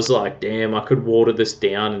 And I was like, damn, I could water this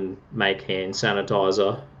down and make hand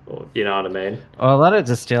sanitizer. Or, you know what I mean? Well, a lot of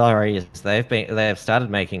distilleries they've started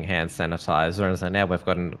making hand sanitizer, and so now we've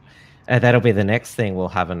got that'll be the next thing we'll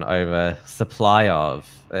have an oversupply of,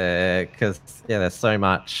 because there's so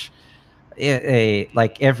much.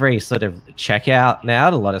 Like every sort of checkout now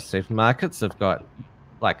at a lot of supermarkets have got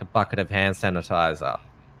like a bucket of hand sanitizer.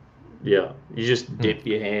 Yeah, you just dip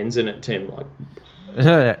your hands in it, Tim. Like,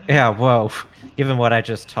 yeah. Well, given what I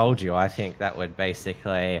just told you, I think that would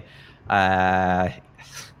basically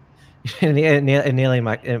nearly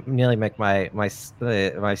make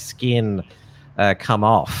my skin come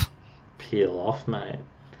off. Peel off, mate.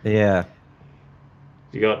 Yeah.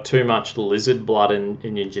 You got too much lizard blood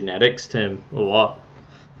in your genetics, Tim, or what?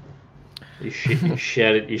 You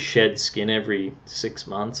shed skin every 6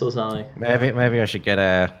 months or something. Maybe I should get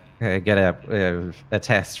a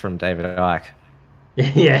test from David Icke.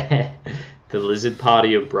 Yeah, the lizard part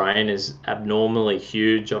of your brain is abnormally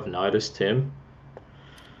huge. I've noticed, Tim.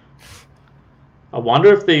 I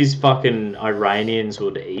wonder if these fucking Iranians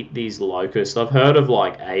would eat these locusts. I've heard of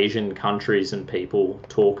like Asian countries and people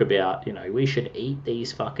talk about, we should eat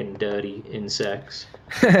these fucking dirty insects.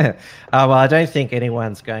 Well, I don't think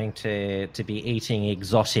anyone's going to be eating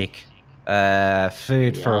exotic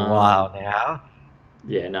food for a while now.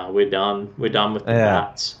 Yeah, no, we're done. We're done with the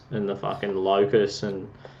bats and the fucking locusts and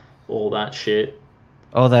all that shit.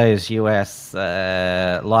 All those US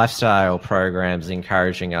lifestyle programs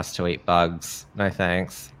encouraging us to eat bugs. No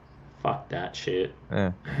thanks. Fuck that shit.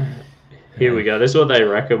 Yeah. Here we go. This is what they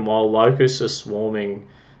reckon. While locusts are swarming,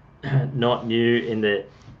 not new in the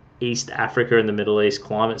East Africa and the Middle East,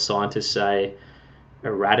 climate scientists say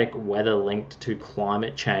erratic weather linked to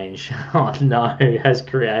climate change has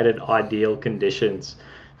created ideal conditions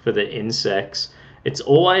for the insects. It's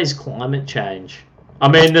always climate change. I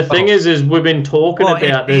mean, the thing is we've been talking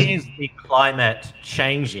about this. It is the climate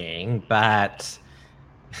changing, but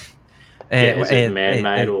is it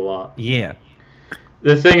man-made or what? Yeah.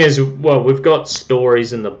 The thing is, we've got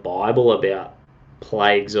stories in the Bible about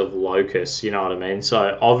plagues of locusts, you know what I mean?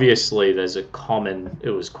 So obviously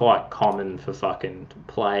it was quite common for fucking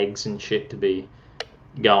plagues and shit to be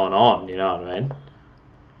going on, you know what I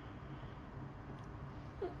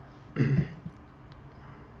mean?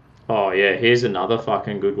 Oh yeah, here's another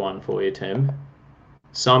fucking good one for you, Tim.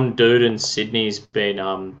 Some dude in Sydney's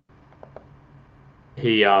been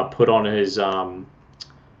he put on his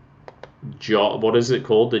job, what is it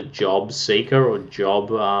called? The job seeker or job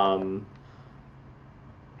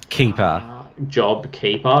keeper. Job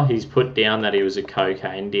keeper. He's put down that he was a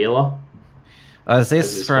cocaine dealer. Is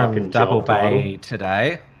this from Double Bay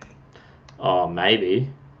today? Oh, maybe.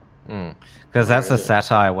 Because that's a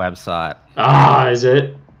satire website. Ah, is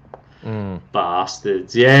it?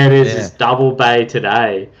 Bastards. Yeah, it is. Yeah. It's Double Bay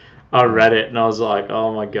today. I read it and I was like,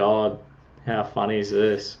 oh my God, how funny is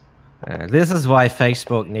this? This is why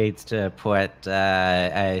Facebook needs to put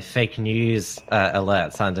a fake news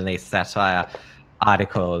alerts underneath satire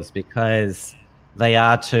articles, because they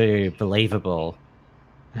are too believable.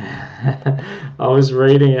 I was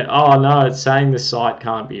reading it. Oh no, it's saying the site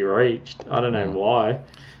can't be reached. I don't know why.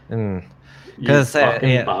 Because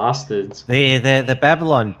fucking bastards. The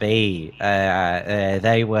Babylon Bee,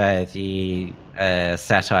 they were the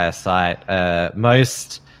satire site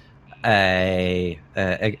most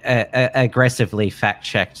aggressively fact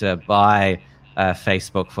checked by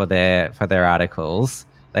Facebook for their articles.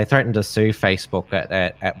 They threatened to sue Facebook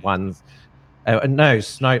at one. No,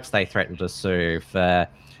 Snopes they threatened to sue for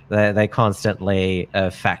they constantly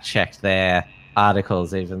fact checked their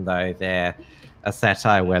articles, even though they're a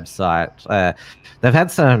satire website. They've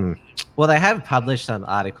had some. Well, they have published some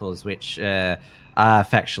articles which are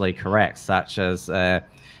factually correct, such as a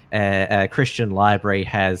Christian library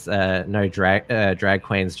has no drag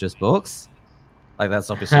queens, just books. Like that's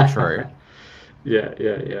obviously true.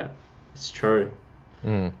 Yeah. It's true.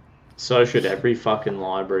 Mm. So should every fucking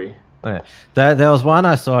library. Yeah. There was one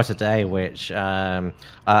I saw today, which I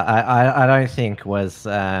don't think was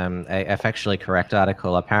a factually correct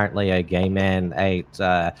article. Apparently, a gay man ate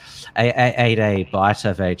a bite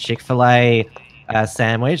of a Chick-fil-A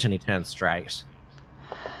sandwich, and he turned straight.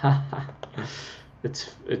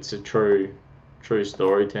 It's a true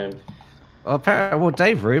story, Tim. Well,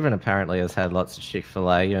 Dave Rubin apparently has had lots of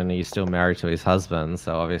Chick-fil-A, and he's still married to his husband.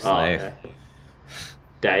 So obviously, Oh, yeah.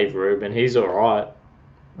 Dave Rubin, he's all right.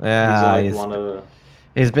 yeah, He's like one of the.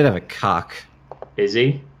 he's a bit of a cuck. Is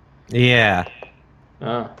he? Yeah,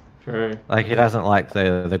 Ah, true. like he doesn't like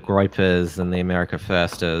the gropers and the America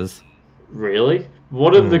Firsters. Really?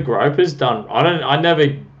 What have the Gropers done? I never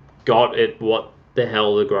got it. What the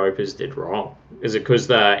hell the Gropers did wrong? Is it because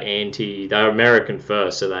they're American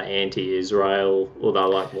first, so they're anti-Israel, or they're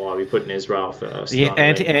like, why are we putting Israel first? Yeah,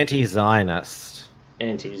 anti-Zionist.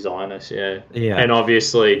 Anti-Zionist, yeah. Yeah. And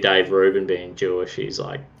obviously Dave Rubin being Jewish, he's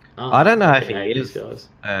like, oh, I don't know if fucking he hate is these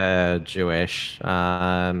guys. Jewish.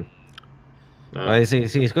 No. Well,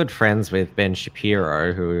 he's good friends with Ben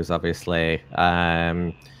Shapiro, who is obviously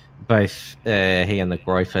both he and the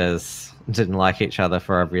Groifers didn't like each other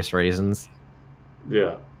for obvious reasons.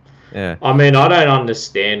 Yeah. Yeah. I mean, I don't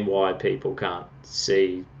understand why people can't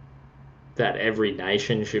see that every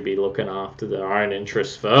nation should be looking after their own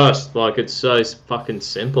interests first. Like, it's so fucking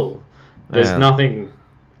simple. There's nothing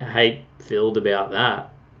hate-filled about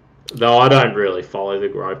that. Though I don't really follow the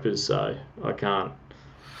Gropers, so I can't.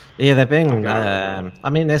 Yeah, they've been. I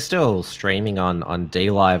mean, they're still streaming on D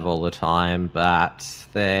Live all the time, but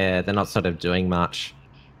they're not sort of doing much.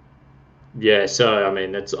 Yeah, so, I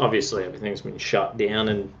mean, it's obviously everything's been shut down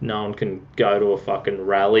and no one can go to a fucking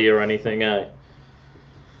rally or anything, eh?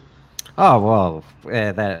 Oh well,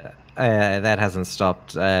 that hasn't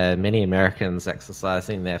stopped many Americans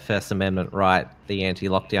exercising their First Amendment right, the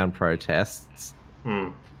anti-lockdown protests.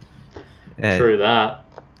 True that.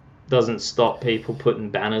 Doesn't stop people putting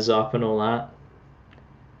banners up and all that.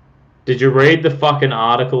 Did you read the fucking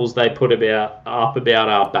articles they put up about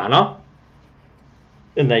our banner?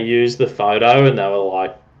 And they used the photo and they were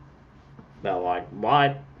like,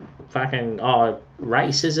 why fucking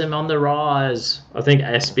racism on the rise. I think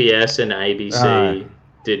SBS and ABC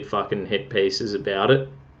did fucking hit pieces about it.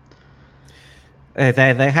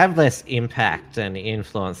 They have less impact and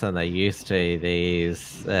influence than they used to.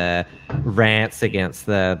 These rants against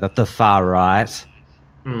the far right.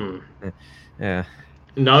 Yeah.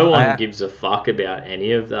 No one gives a fuck about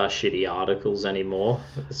any of the shitty articles anymore.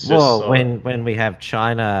 It's just well, when we have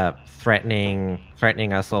China threatening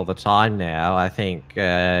us all the time now, I think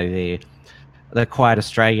the quiet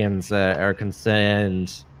Australians are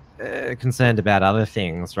concerned about other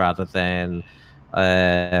things rather than.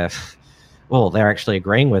 Well, they're actually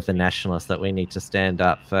agreeing with the nationalists that we need to stand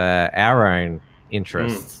up for our own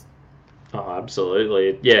interests. Oh,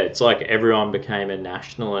 absolutely. Yeah, it's like everyone became a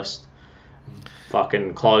nationalist,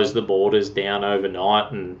 fucking closed the borders down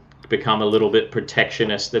overnight and become a little bit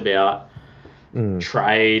protectionist about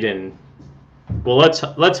trade. And well, let's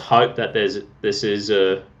hope that this is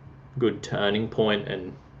a good turning point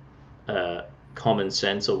and common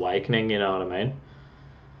sense awakening, you know what I mean?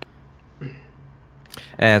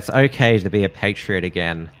 It's okay to be a patriot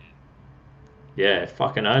again. Yeah,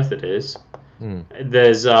 fucking oath it is.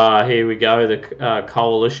 There's here we go. The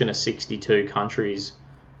coalition of 62 countries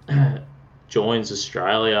joins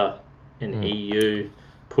Australia and EU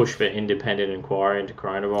push for independent inquiry into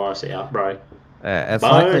coronavirus outbreak. It's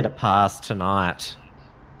likely to pass tonight.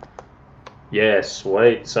 Yeah,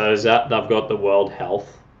 sweet. So is that they've got the World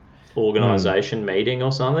Health Organization meeting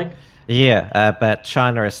or something? Yeah, but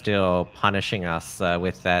China is still punishing us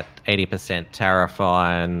with that 80% tariff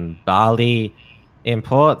on barley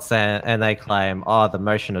imports, and they claim, the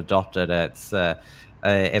motion adopted,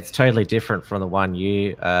 it's totally different from the one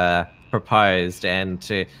you proposed, and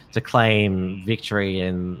to claim victory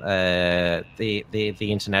in the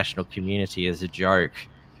international community is a joke.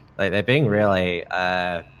 They're being really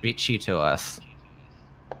bitchy to us.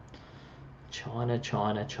 China.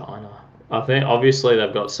 I think obviously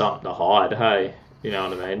they've got something to hide, hey? You know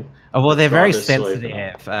what I mean? Oh, well, they're very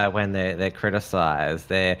sensitive when they're criticised.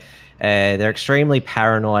 They're extremely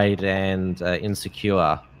paranoid and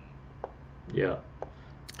insecure. Yeah.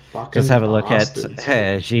 Just have a look at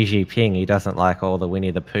Xi Jinping. He doesn't like all the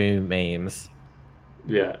Winnie the Pooh memes.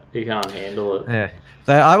 Yeah, he can't handle it. Yeah.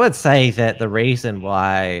 So I would say that the reason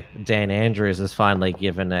why Dan Andrews has finally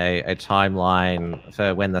given a timeline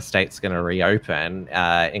for when the state's going to reopen,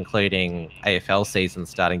 including AFL season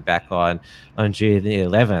starting back on June the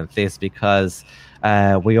 11th, is because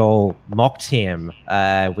we all mocked him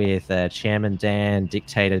with Chairman Dan,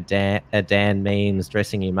 Dictator Dan memes,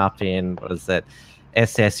 dressing him up in, what is it,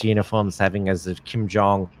 SS uniforms, having as of Kim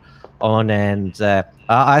Jong on, and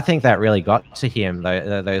I think that really got to him,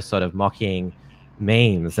 those sort of mocking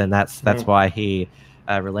memes, and that's why he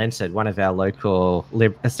relented. One of our local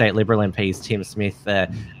state Liberal MPs, Tim Smith,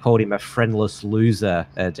 called him a friendless loser,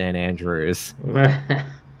 Dan Andrews.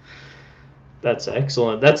 That's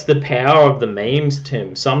excellent. That's the power of the memes,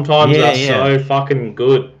 Tim. Sometimes Yeah, they're yeah. so fucking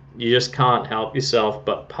good, you just can't help yourself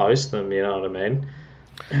but post them. You know what I mean?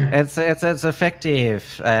 It's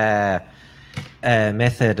effective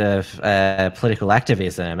method of political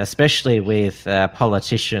activism, especially with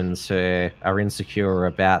politicians who are insecure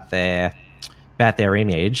about their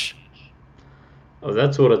image. Oh,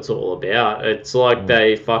 that's what it's all about. It's like Mm.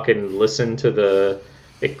 they fucking listen to the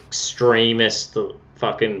extremist,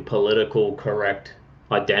 fucking political correct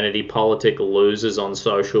identity politic losers on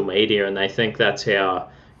social media, and they think that's how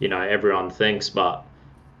everyone thinks. But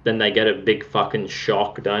then they get a big fucking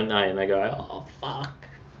shock, don't they? And they go, "Oh fuck,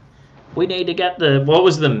 we need to get the what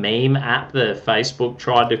was the meme app that Facebook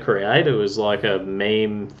tried to create? It was like a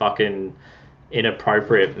meme fucking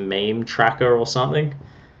inappropriate meme tracker or something."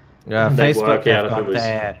 They'd Facebook work out have if it got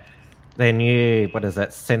was their new, what is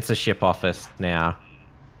it, censorship office now.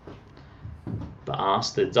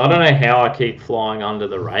 bastards. I don't know how I keep flying under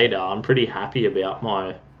the radar. I'm pretty happy about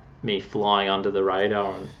me flying under the radar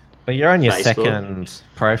on But you're on your Facebook. second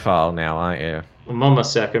profile now, aren't you? I'm on my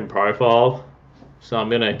second profile, so I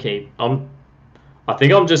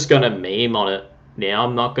think I'm just gonna meme on it now.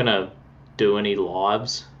 I'm not gonna do any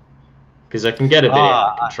lives because it can get a bit out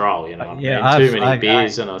Oh, of control. You know what I yeah, mean? Too many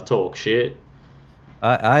beers and I talk shit.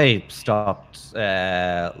 I stopped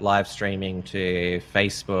live streaming to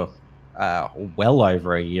Facebook well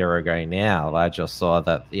over a year ago now. I just saw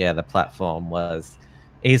that, yeah, the platform was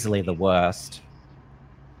easily the worst.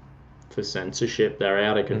 For censorship. They're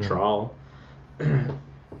out of Mm. control.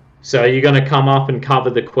 So are you going to come up and cover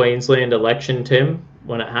the Queensland election, Tim,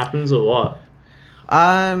 when it happens, or what?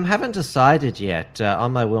 Haven't decided yet.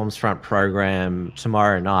 On my Wilms Front program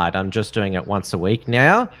tomorrow night, I'm just doing it once a week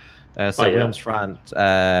now. Oh So yeah, Wilms Front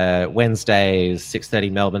Wednesdays 6:30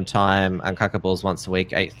 Melbourne time, Uncockables once a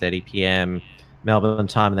week 8:30 p.m. Melbourne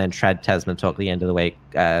time, and then Trad Tasman Talk the end of the week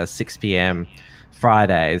 6 p.m.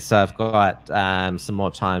 Fridays. So I've got some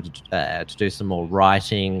more time to do some more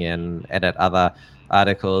writing and edit other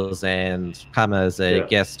articles and come as a yeah.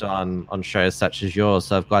 guest on shows such as yours.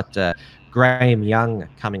 So I've got Graham Young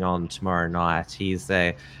coming on tomorrow night. He's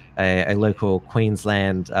a local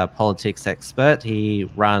Queensland politics expert. He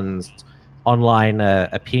runs Online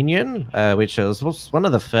Opinion, which was one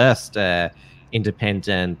of the first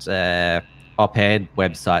independent op-ed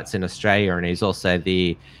websites in Australia, and he's also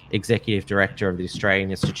the executive director of the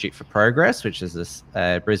Australian Institute for Progress, which is this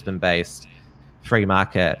Brisbane-based free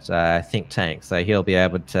market think tank. So he'll be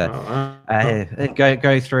able to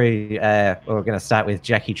go through. We're going to start with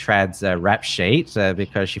Jackie Trad's rap sheet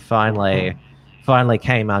because she finally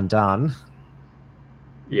came undone.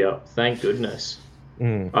 Yeah, thank goodness.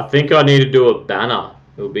 Mm, I think I need to do a banner.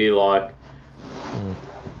 It'll be like, mm.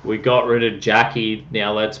 we got rid of Jackie,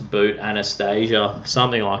 now let's boot Anastasia,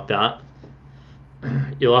 something like that.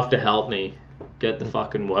 You'll have to help me get the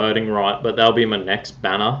fucking wording right, but that'll be my next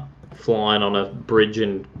banner, flying on a bridge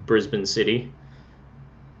in Brisbane City.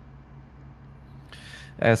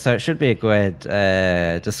 So it should be a good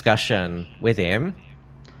discussion with him.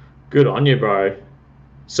 Good on you, bro.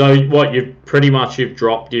 So what, you've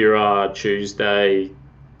dropped your Tuesday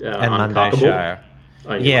And Monday uncuckable show.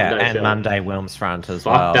 on your Yeah, Monday and show? Monday Wilms Front as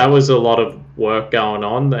Fuck, that well. was a lot of work going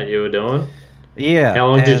on that you were doing. Yeah, How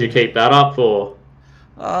long did you and keep that up for?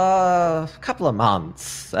 a couple of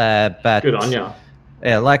months. Good on But you.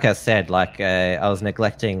 yeah, like I said, I was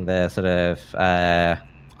neglecting the sort of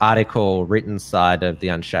article written side of the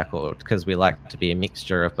Unshackled because we like to be a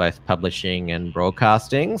mixture of both publishing and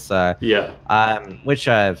broadcasting. So, Yeah. which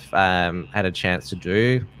I've had a chance to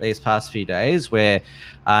do these past few days, where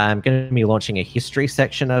I'm going to be launching a history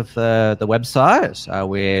section of the website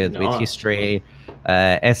with Nice. history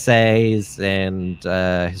essays and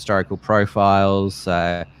historical profiles.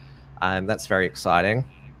 So that's very exciting.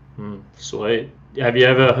 Sweet. Have you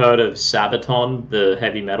ever heard of Sabaton, the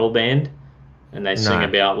heavy metal band? And they sing No.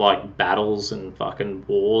 about like battles and fucking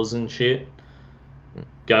wars and shit.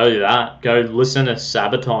 go that. Go listen to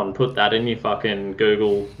Sabaton. Put that in your fucking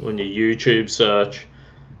Google, on your YouTube search.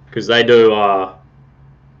 Because they do, I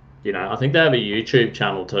think they have a YouTube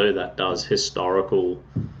channel too that does historical,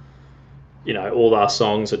 all their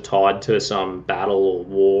songs are tied to some battle or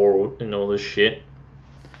war and all this shit.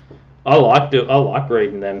 I like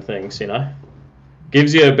reading them things,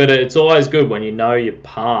 Gives you a bit of, it's always good when you know your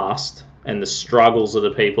past and the struggles of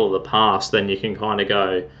the people of the past, then you can kind of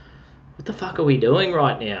go, what the fuck are we doing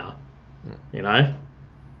right now?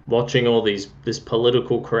 Watching all this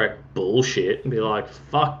political correct bullshit and be like,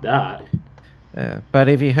 fuck that. But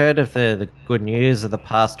have you heard of the good news of the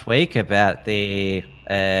past week about the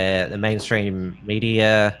mainstream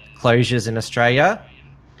media closures in Australia?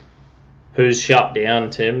 Who's shut down,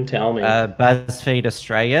 Tim? Tell me. BuzzFeed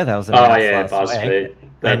Australia. That was announced last BuzzFeed. Week.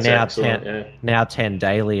 That's and excellent. Now 10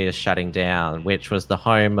 Daily is shutting down, which was the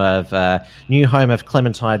new home of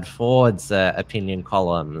Clementine Ford's opinion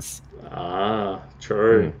columns. Ah,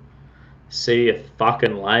 true. See you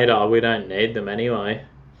fucking later. We don't need them anyway.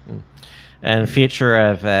 And future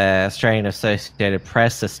of Australian Associated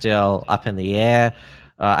Press is still up in the air.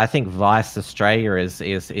 I think Vice Australia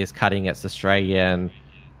is cutting its Australian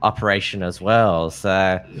operation as well.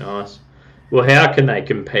 So nice. Well, how can they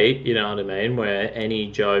compete? You know what I mean? Where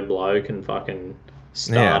any Joe Blow can fucking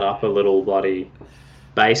start up a little bloody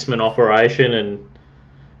basement operation and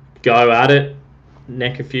go at it,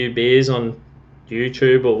 neck a few beers on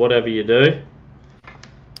YouTube or whatever you do.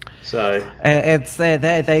 So it's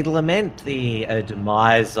they lament the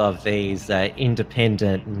demise of these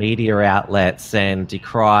independent media outlets and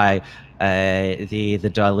decry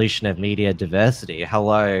the dilution of media diversity.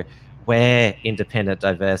 Hello, we're independent,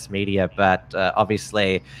 diverse media, but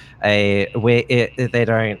obviously they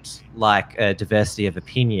don't like diversity of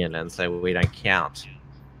opinion, and so we don't count.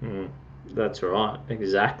 That's right,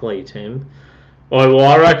 exactly, Tim. Well,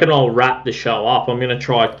 I reckon I'll wrap the show up. I'm going to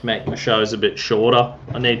try to make my shows a bit shorter.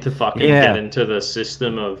 I need to fucking get into the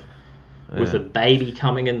system of with a baby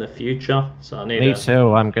coming in the future. So I need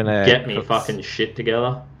too. I'm going to get me fucking shit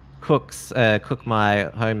together. Cook my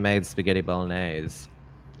homemade spaghetti bolognese.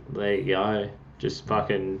 There you go. Just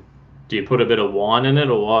fucking... Do you put a bit of wine in it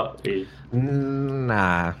or what?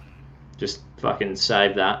 Nah. Just fucking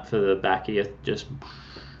save that for the back of your... Just...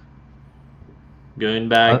 Goon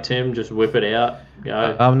bag, Tim. Just whip it out.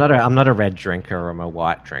 Go. I'm not a red drinker. I'm a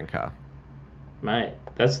white drinker. Mate,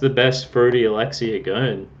 that's the best fruity Alexia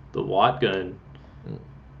goon. The white goon.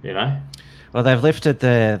 Well, they've lifted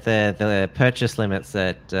the purchase limits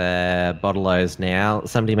at Bottle-O's now.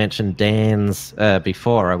 Somebody mentioned Dan's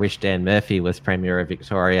before. I wish Dan Murphy was Premier of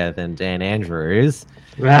Victoria than Dan Andrews.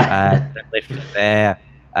 They've lifted their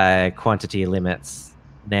quantity limits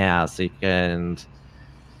now, so you can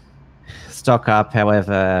stock up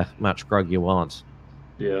however much grog you want.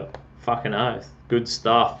 Yeah, fucking oath. Good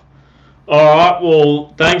stuff. All right,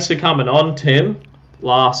 well, thanks for coming on, Tim.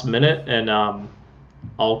 Last minute, and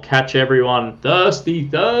I'll catch everyone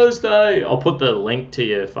Thursday. I'll put the link to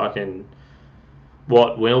your fucking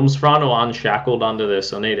Wilms front or Unshackled under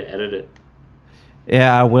this. I need to edit it.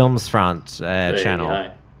 Yeah, Wilms front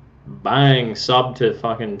channel. Bang, sub to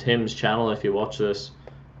fucking Tim's channel if you watch this.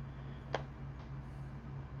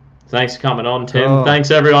 Thanks for coming on, Tim. Cool.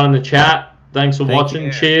 Thanks everyone in the chat. Thanks for watching.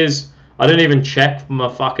 You. Cheers. I didn't even check my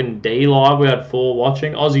fucking D live. We had 4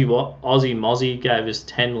 watching. Aussie Mozzie gave us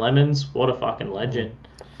 10 lemons. What a fucking legend.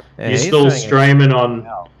 Yeah, He's still streaming on...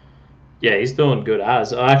 Yeah, he's doing good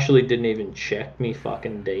as. I actually didn't even check me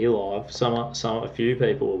fucking D live. A few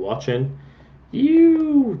people were watching.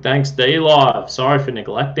 Thanks D live. Sorry for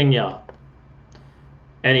neglecting you.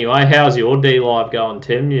 Anyway, how's your D live going,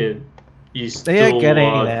 Tim? You still... They're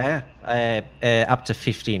getting there. Up to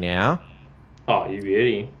 50 now. Oh, you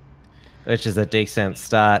beauty. Which is a decent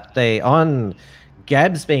start.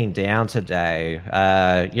 Gab's been down today.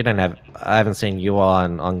 I haven't seen you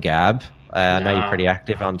on Gab. I know you're pretty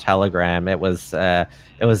active on Telegram. It was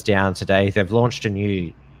down today. They've launched a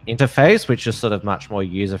new interface, which is sort of much more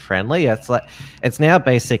user friendly. It's now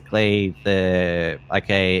basically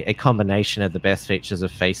a combination of the best features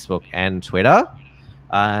of Facebook and Twitter.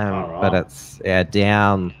 But it's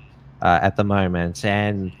down at the moment.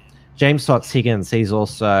 And James Fox Higgins, he's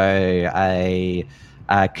also a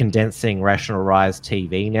condensing rationalized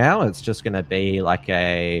TV now. It's just going to be like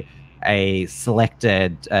a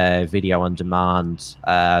selected video on demand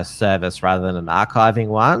service rather than an archiving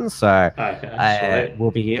one. So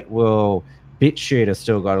BitChute has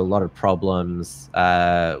still got a lot of problems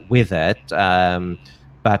with it,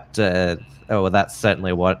 but that's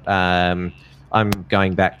certainly what I'm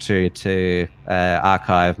going back to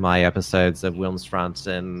archive my episodes of Wilms Front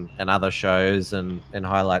and other shows and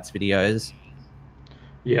highlights videos.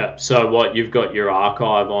 Yeah. So what you've got your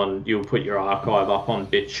archive on? You'll put your archive up on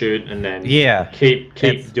BitChute, and then Yeah, keep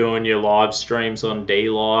doing your live streams on D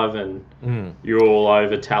Live, and you're all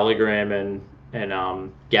over Telegram and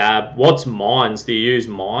Gab. What's Mines? Do you use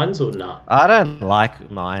Mines or not? I don't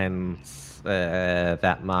like Mines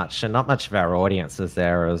that much, and not much of our audience is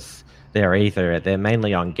there either. They're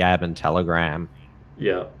mainly on Gab and Telegram.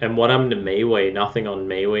 Yeah. And what happened to MeWe? Nothing on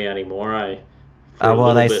MeWe anymore, eh?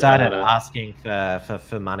 Well, they started asking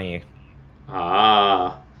for money.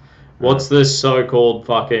 What's this so-called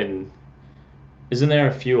fucking... Isn't there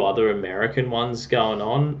a few other American ones going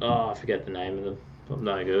on? Oh, I forget the name of them. I'm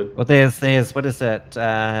no good. Well, there's what is it?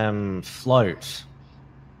 Float.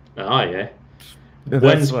 Oh, yeah.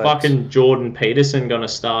 When's fucking Jordan Peterson going to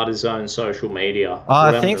start his own social media? Oh,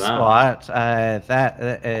 I think Spot.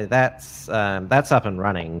 That's up and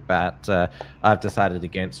running, but I've decided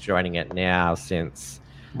against joining it now since.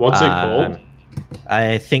 What's it called?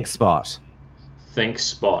 I think Spot. Think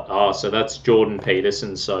Spot. Oh, so that's Jordan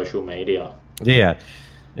Peterson's social media. Yeah.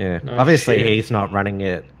 No, obviously, shit. He's not running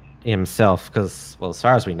it himself because, well, as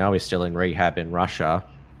far as we know, he's still in rehab in Russia.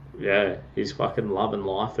 Yeah, he's fucking loving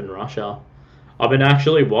life in Russia. I've been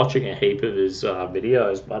actually watching a heap of his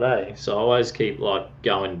videos, but so I always keep like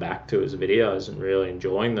going back to his videos and really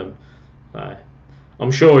enjoying them.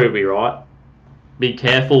 I'm sure he'll be right. Be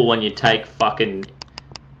careful when you take fucking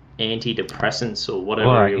antidepressants or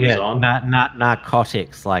whatever he was on.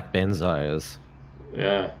 Narcotics like benzos.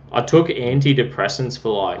 Yeah, I took antidepressants for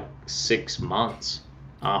like 6 months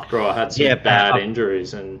after I had some bad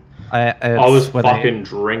injuries, and I was fucking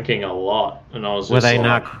drinking a lot, and I was just were they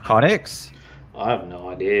like, narcotics? I have no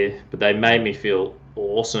idea, but they made me feel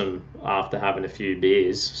awesome after having a few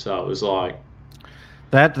beers. So it was like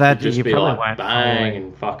that just you be probably like won't bang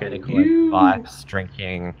and fucking advice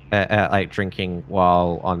drinking, like drinking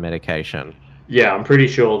while on medication. Yeah, I'm pretty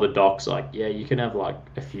sure the doc's like, yeah, you can have like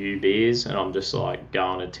a few beers, and I'm just like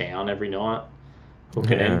going to town every night,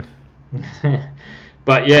 hooking in.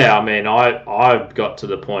 But yeah, I mean, I got to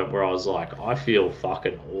the point where I was like, I feel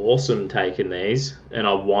fucking awesome taking these, and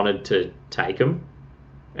I wanted to take them,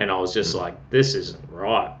 and I was just like, this isn't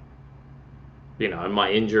right. You know, my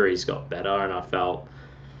injuries got better, and I felt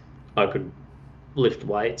I could lift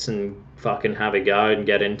weights and fucking have a go and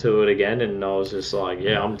get into it again, and I was just like,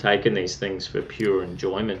 yeah, I'm taking these things for pure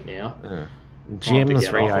enjoyment now.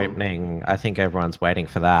 Gym's reopening. I think everyone's waiting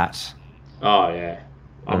for that. Oh yeah.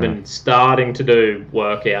 I've been starting to do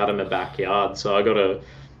workout in the backyard, so I got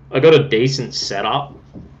a decent setup,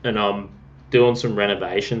 and I'm doing some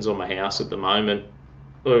renovations on my house at the moment.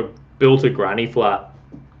 I built a granny flat,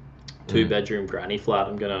 2-bedroom granny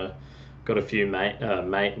flat. Got a few mate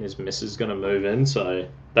and his missus gonna move in, so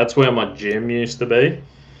that's where my gym used to be.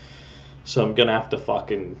 So I'm gonna have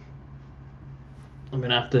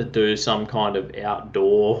to do some kind of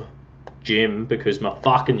outdoor gym because my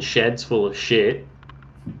fucking shed's full of shit.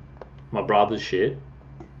 My brother's shit.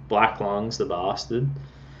 Black lungs, the bastard.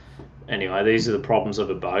 Anyway, these are the problems of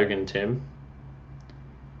a bogan, Tim.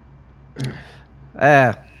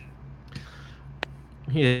 Yeah,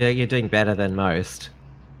 you're doing better than most.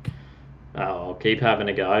 Oh, I'll keep having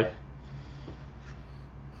a go.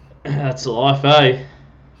 That's life, eh?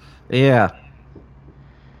 Yeah.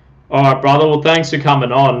 Alright, brother. Well, thanks for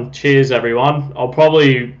coming on. Cheers, everyone.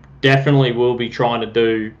 Definitely will be trying to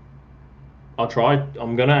do...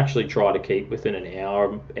 I'm going to actually try to keep within an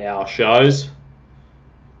hour shows.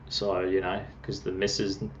 So, you know, because the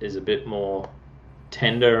missus is a bit more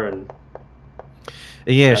tender and...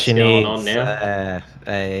 Yeah, she needs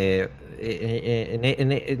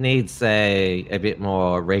it needs a bit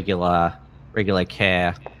more regular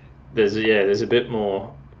care. There's a bit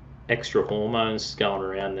more extra hormones going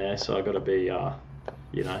around there, so I got to be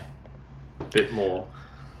you know, a bit more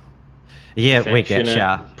we get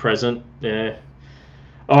ya. Present. Yeah.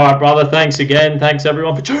 All right, brother. Thanks again. Thanks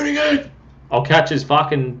everyone for tuning in. I'll catch his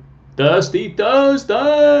fucking Thirsty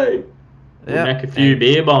Thursday. We'll make a few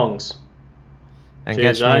beer bongs. And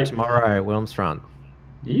cheers, catch me tomorrow at Wilms Front.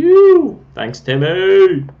 Thanks,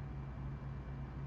 Timmy.